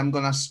 And then I'm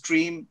gonna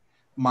stream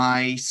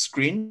my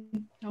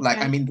screen, like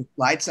I mean the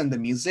slides and the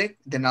music.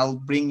 Then I'll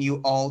bring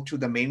you all to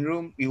the main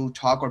room. You'll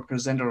talk or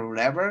present or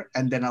whatever,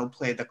 and then I'll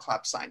play the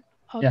clap sign.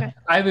 Okay. Yeah,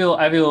 I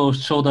will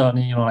show the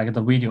like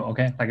the video.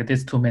 Okay, like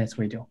this 2 minutes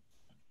video.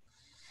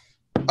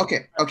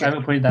 Okay. I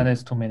will put that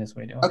as 2 minutes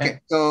video.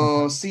 Okay.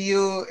 So see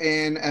you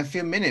in a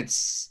few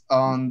minutes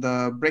on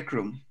the break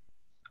room.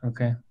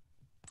 Okay.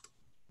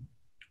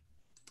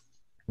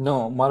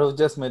 No, Maruf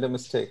just made a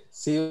mistake.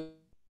 See you.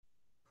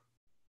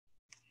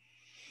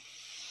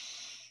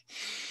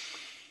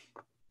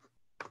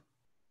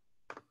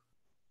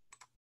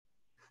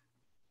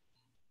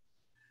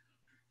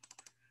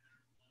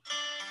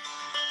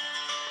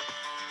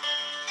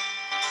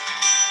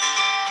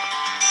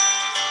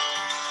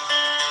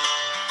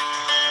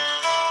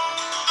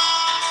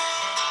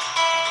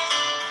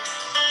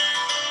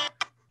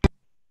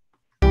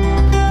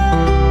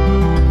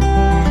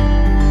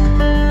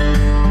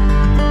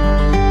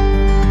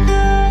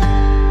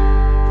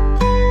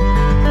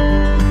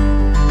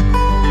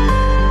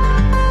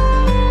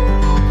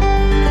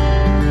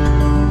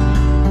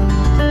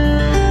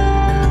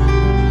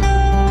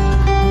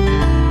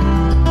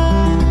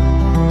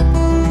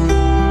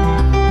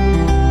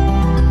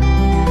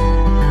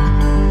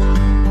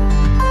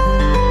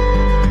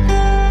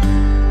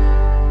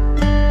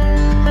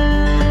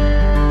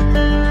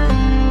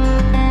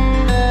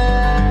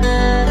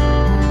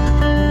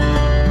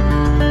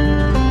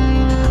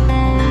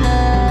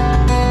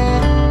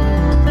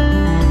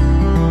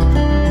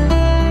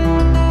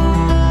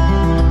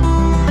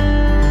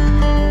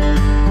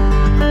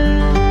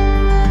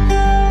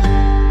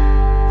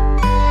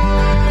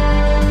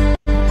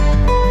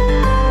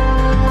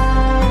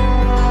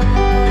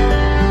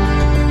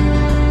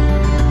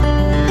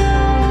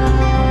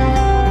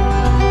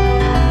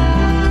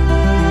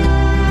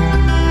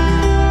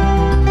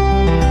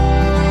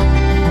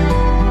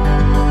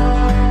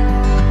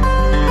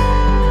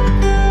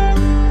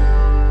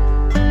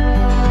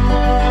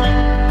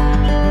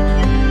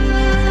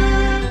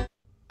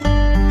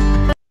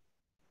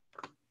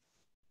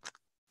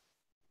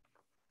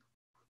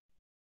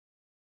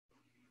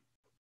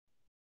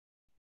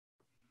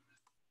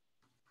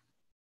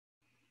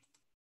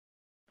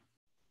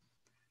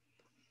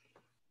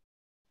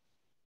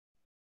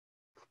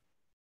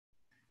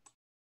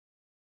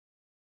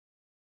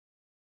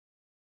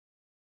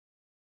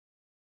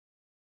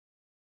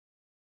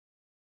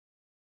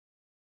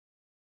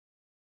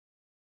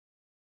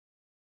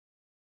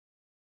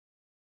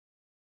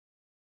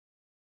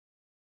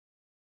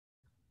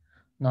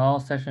 Now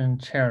session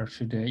chair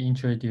should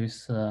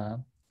introduce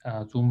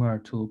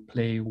Zoomer to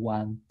play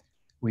one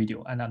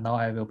video, and now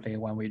I will play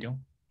one video.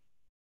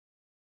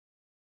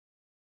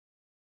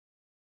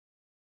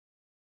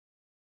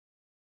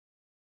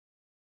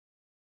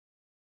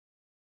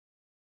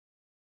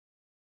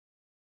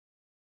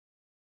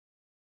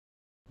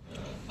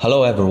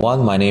 Hello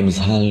everyone, my name is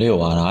Han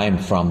Liu and I am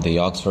from the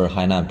Oxford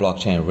Hainan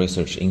Blockchain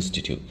Research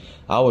Institute.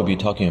 I will be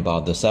talking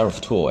about the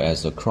Seraph tool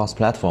as a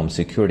cross-platform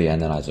security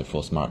analyzer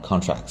for smart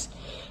contracts.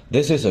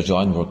 This is a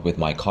joint work with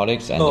my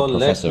colleagues and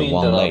Professor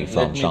Wang Lei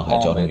from Shanghai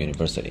Jiao Tong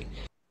University.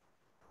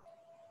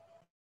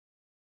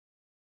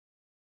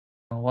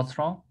 What's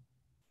wrong?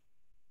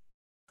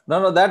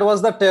 No, that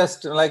was the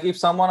test. Like if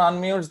someone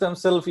unmutes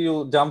themselves,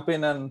 you jump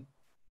in and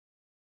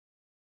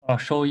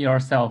Show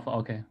yourself.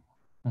 Okay.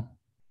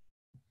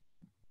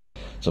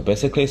 So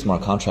basically,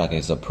 smart contract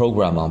is a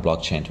program on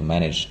blockchain to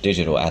manage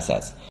digital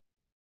assets.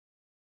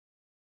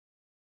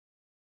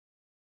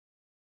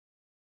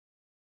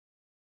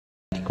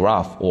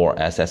 Graph or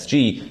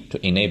SSG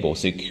to enable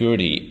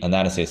security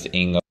analysis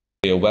in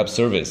a web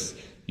service.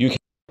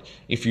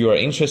 If you are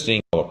interested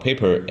in our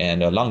paper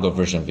and a longer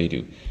version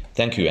video,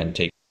 thank you and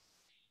take.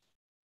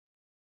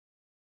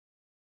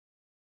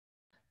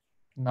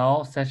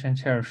 Now session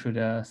chair should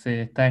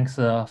say thanks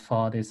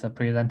for this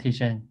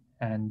presentation,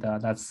 and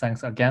that's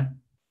thanks again.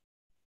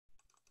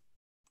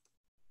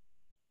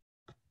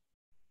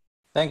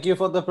 thank you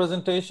for the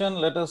presentation.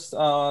 Let us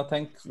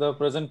thank the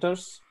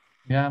presenters.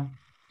 Yeah,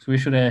 so we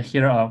should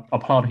hear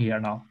applaud here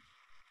now.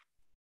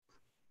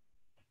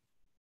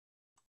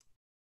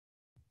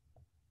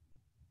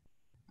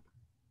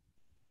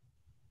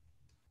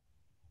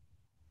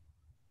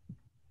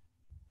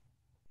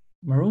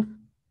 Maruf?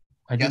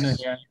 I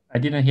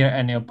didn't hear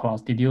any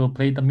applause. Did you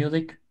play the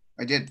music?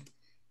 I did.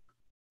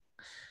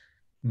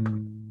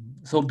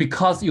 So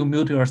because you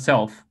mute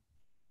yourself,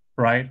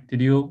 right?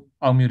 Did you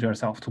unmute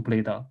yourself to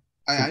play the?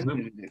 I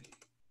unmuted it.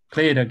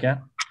 Play it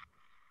again.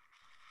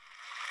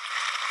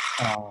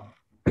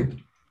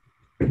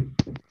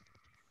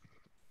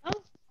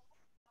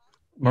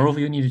 Maruf,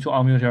 you need to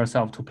unmute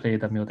yourself to play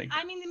the music.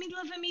 I'm in the middle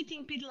of a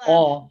meeting, Pidla.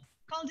 Oh.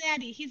 Call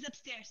Daddy. He's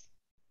upstairs.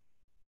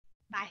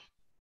 Bye.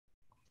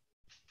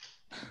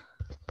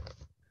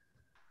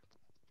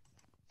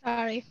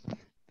 Sorry.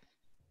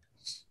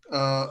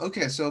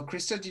 Okay, so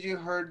Krista, did you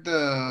heard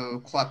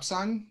the clap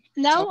sound?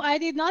 No, I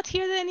did not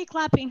hear any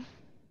clapping.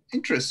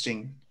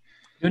 Interesting.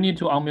 You need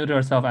to unmute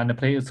yourself and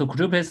play it. So could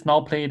you please now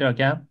play it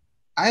again?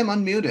 I am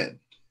unmuted.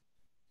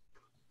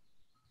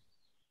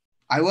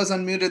 I was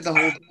unmuted the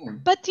whole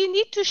time. But you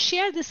need to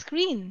share the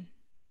screen.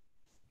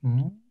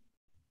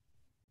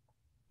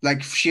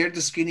 Like share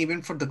the screen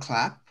even for the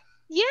clap?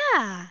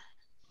 Yeah.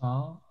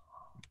 I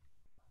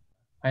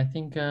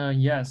think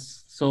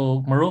yes.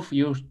 So Maruf,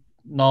 you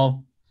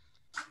now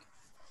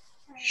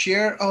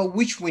share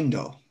which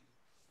window?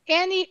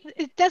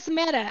 It doesn't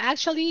matter.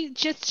 Actually,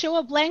 just show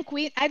a blank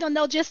window. I don't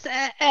know. Just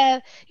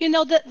you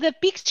know, the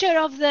picture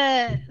of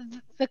the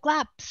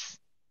claps.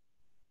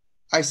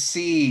 I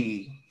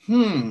see.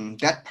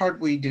 That part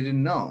we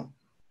didn't know.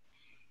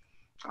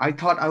 I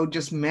thought I would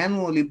just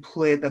manually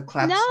play the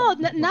clap. No,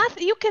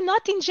 not. You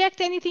cannot inject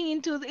anything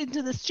into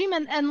the stream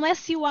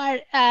unless you are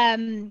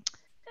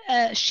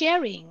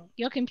sharing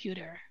your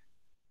computer.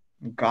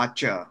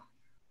 Gotcha.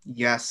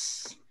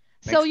 Yes.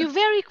 So you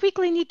very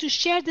quickly need to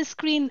share the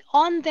screen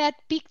on that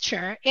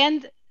picture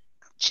and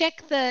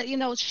check the,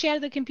 share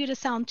the computer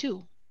sound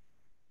too.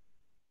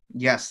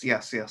 Yes.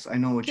 I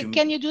know what you mean.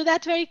 Can you do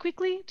that very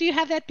quickly? Do you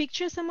have that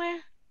picture somewhere?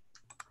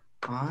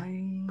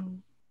 Hold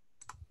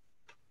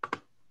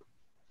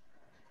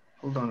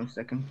on a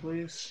second,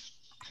 please.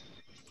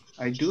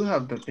 I do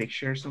have the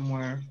picture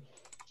somewhere.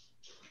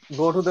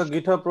 Go to the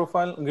GitHub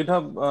profile,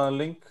 GitHub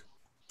link.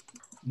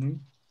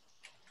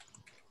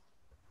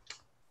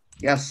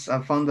 Yes,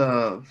 I found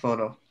the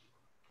photo.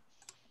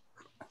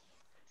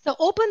 So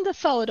open the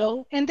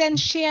photo and then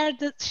share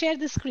the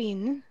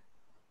screen.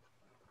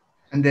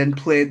 And then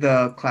play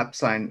the clap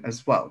sign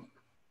as well.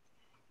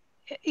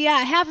 Yeah,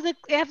 have the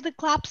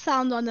clap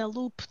sound on a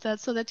loop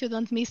so that you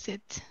don't miss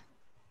it.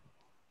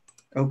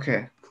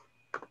 Okay.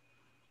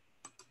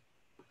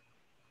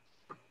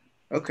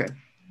 Okay.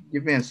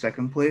 Give me a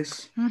second,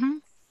 please.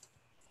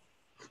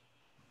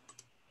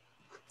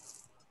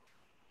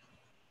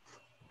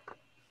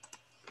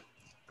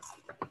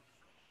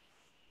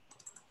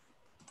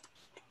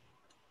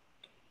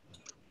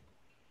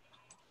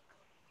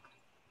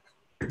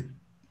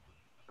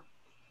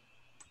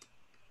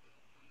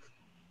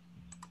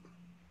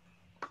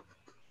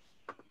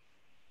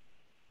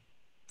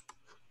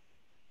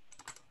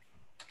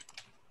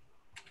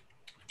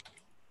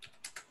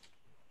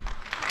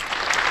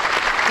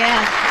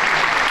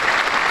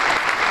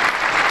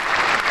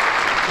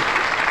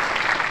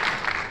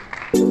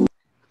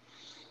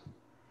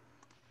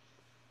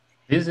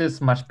 This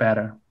is much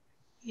better.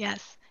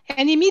 Yes,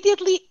 and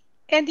immediately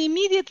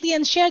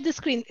share the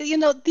screen.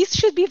 This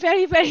should be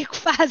very, very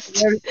fast.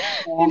 You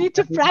need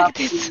to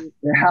practice.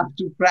 They have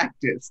to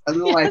practice,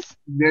 otherwise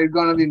there are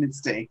gonna be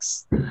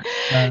mistakes.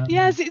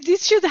 Yes,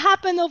 this should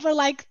happen over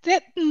like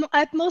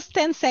at most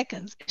 10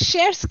 seconds.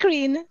 Share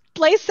screen,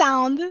 play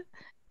sound,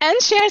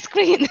 and share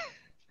screen.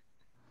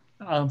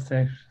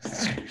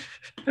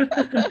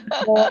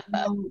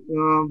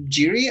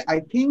 Jiri, I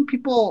think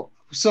people.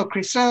 So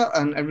Krista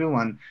and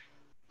everyone.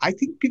 I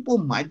think people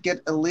might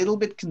get a little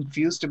bit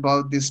confused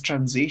about this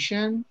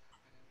transition.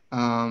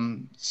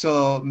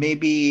 So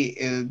maybe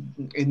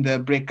in the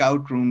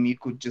breakout room, you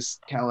could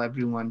just tell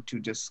everyone to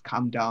just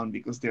calm down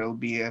because there will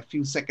be a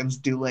few seconds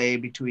delay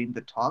between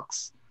the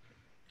talks.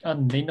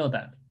 They know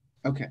that.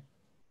 Okay.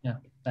 Yeah,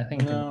 I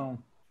think. No,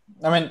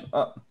 I mean,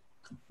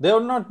 they will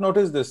not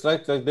notice this,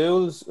 right? Like they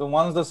will,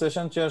 once the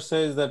session chair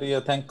says that,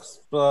 yeah, thanks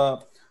to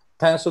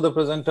the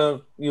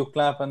presenter, you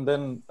clap, and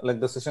then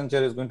like the session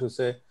chair is going to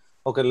say,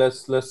 okay,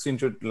 let's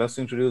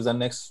introduce the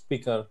next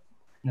speaker.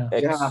 Yeah.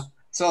 X. Yeah.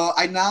 So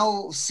I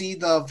now see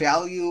the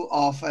value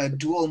of a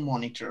dual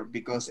monitor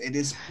because it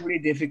is pretty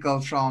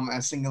difficult from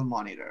a single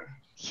monitor.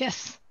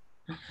 Yes.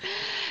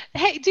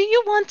 Hey, do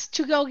you want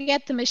to go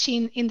get the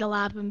machine in the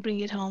lab and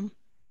bring it home?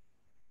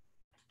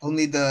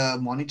 Only the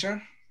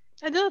monitor?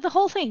 The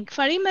whole thing.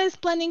 Farima is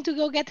planning to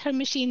go get her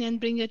machine and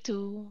bring it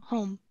to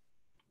home.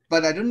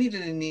 But I don't need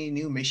any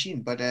new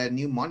machine, but a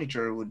new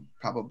monitor would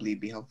probably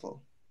be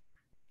helpful.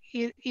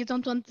 You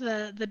don't want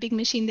the big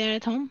machine there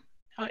at home?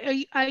 Are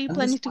you That's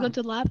planning to go fine.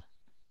 to the lab?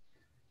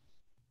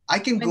 I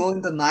can go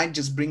in the night,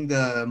 just bring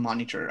the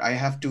monitor. I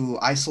have to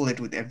isolate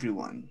with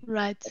everyone.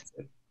 Right. That's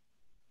it.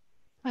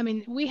 I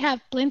mean, we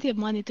have plenty of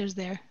monitors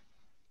there.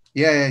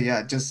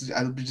 Yeah.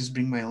 I'll just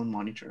bring my own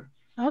monitor.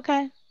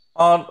 Okay.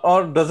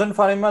 Or doesn't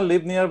Farima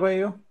live nearby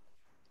you?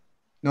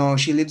 No,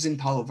 she lives in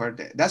Palo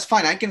Verde. That's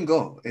fine. I can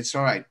go. It's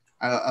all right.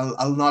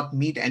 I'll not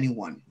meet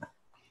anyone.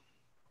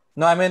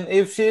 No, I mean,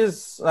 if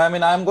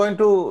I'm going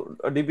to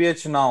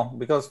DBH now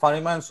because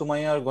Farima and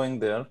Sumaya are going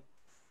there.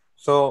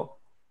 So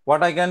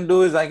what I can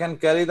do is I can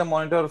carry the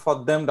monitor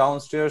for them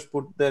downstairs,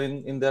 put there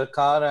in their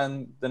car,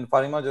 and then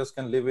Farima just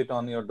can leave it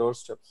on your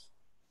doorsteps.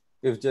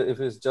 If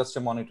it's just a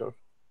monitor.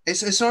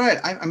 It's all right.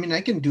 I mean,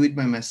 I can do it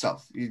by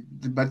myself.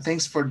 But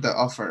thanks for the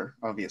offer,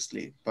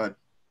 obviously. But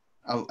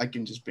I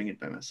can just bring it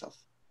by myself.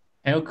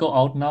 Can you go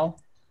out now?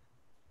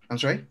 I'm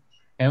sorry?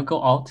 Can you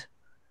go out?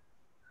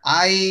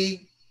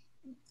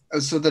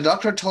 So the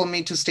doctor told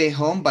me to stay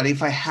home, but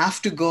if I have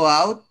to go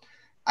out,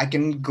 I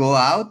can go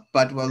out,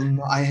 but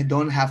no, I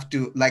don't have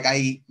to, like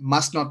I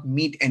must not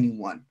meet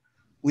anyone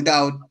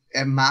without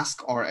a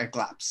mask or a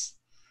gloves.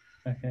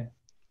 Okay.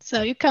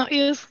 So you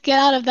get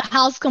out of the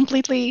house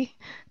completely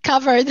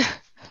covered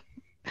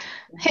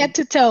head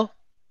to toe.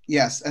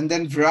 Yes, and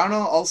then Verano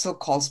also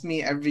calls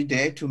me every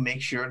day to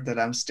make sure that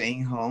I'm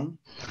staying home.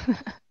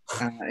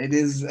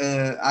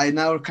 I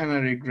now kind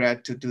of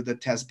regret to do the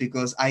test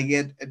because I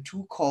get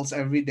 2 calls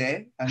every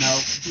day, and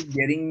I'll keep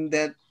getting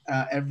that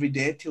every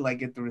day till I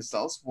get the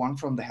results, one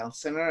from the health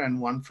center and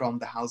one from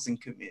the housing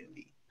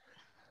community.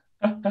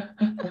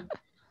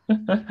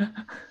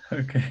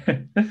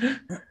 Okay.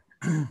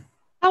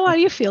 How are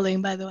you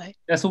feeling, by the way?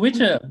 Yeah, so which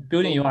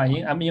building you are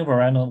in? I'm in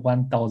Verano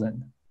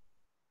 1000.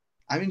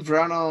 I'm in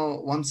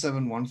Verano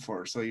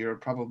 1714, so you're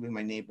probably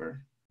my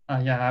neighbor.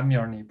 Yeah, I'm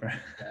your neighbor.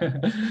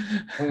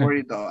 Don't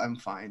worry though, I'm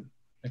fine.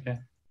 Okay.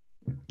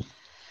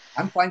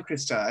 I'm fine,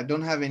 Krista. I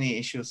don't have any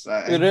issues.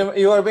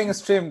 You are being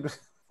streamed.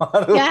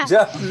 Yeah.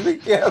 Just be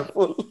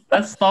careful.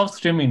 Let's stop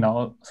streaming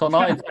now. So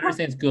now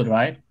everything is good,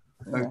 right?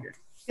 Okay.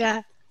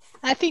 Yeah,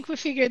 I think we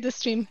figured the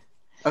stream.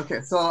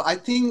 Okay, so I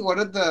think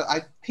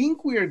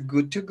we're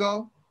good to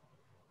go.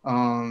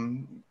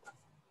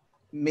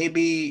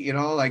 Maybe,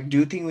 do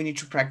you think we need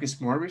to practice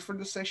more before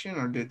the session,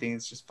 or do you think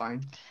it's just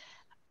fine?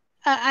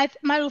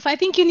 Maruf, I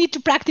think you need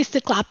to practice the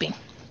clapping.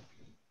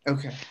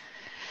 Okay.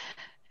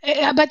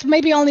 But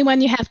maybe only when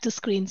you have 2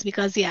 screens,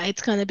 because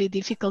it's going to be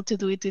difficult to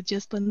do it with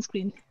just 1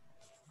 screen.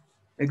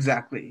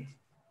 Exactly.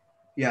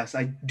 Yes,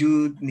 I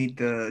do need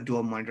the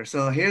dual monitor.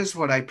 So here's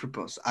what I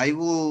propose. I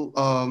will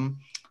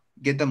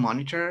get the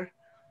monitor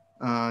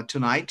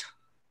tonight,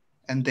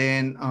 and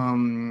then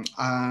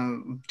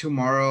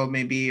tomorrow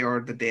maybe,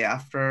 or the day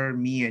after,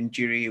 me and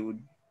Jiri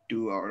would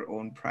do our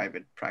own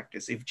private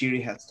practice if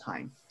Jiri has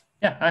time.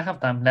 Yeah, I have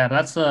time.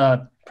 Let's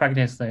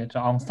practice it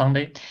on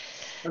Sunday.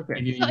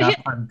 Okay. Give you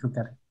enough time to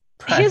get it.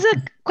 Here's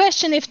a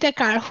question,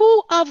 Iftekhar.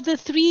 Who of the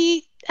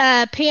 3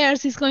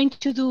 pairs is going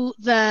to do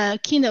the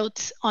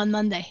keynotes on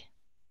Monday?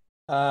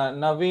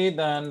 Naveed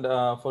and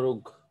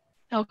Farooq.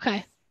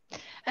 Okay.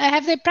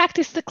 Have they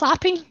practiced the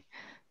clapping?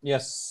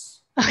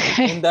 Yes.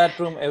 Okay. In that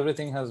room,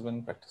 everything has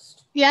been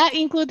practiced. Yeah,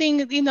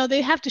 including,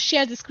 they have to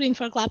share the screen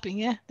for clapping.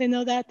 Yeah, they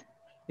know that?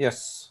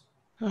 Yes.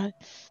 All right.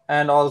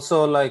 And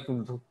also like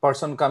the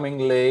person coming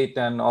late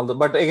and all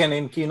but again,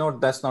 in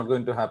keynote, that's not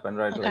going to happen,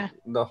 right? Okay. Like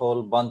the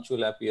whole bunch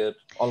will appear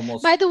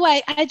almost. By the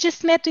way, I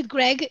just met with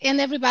Greg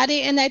and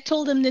everybody, and I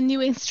told them the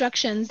new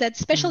instructions that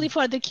especially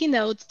for the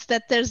keynotes,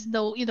 that there's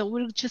no,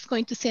 we're just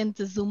going to send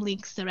the Zoom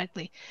links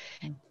directly.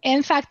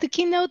 In fact,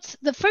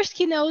 the first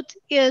keynote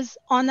is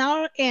on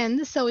our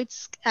end. So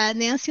it's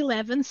Nancy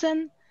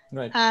Levinson.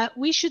 Right.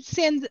 We should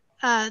send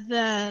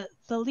the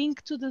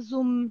link to the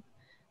Zoom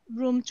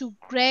room to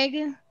Greg,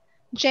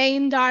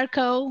 Jane,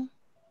 Darko,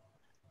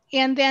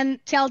 and then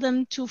tell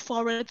them to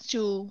forward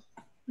to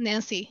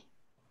Nancy.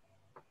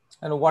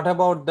 And what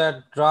about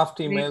that draft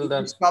email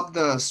that stop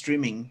the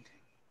streaming?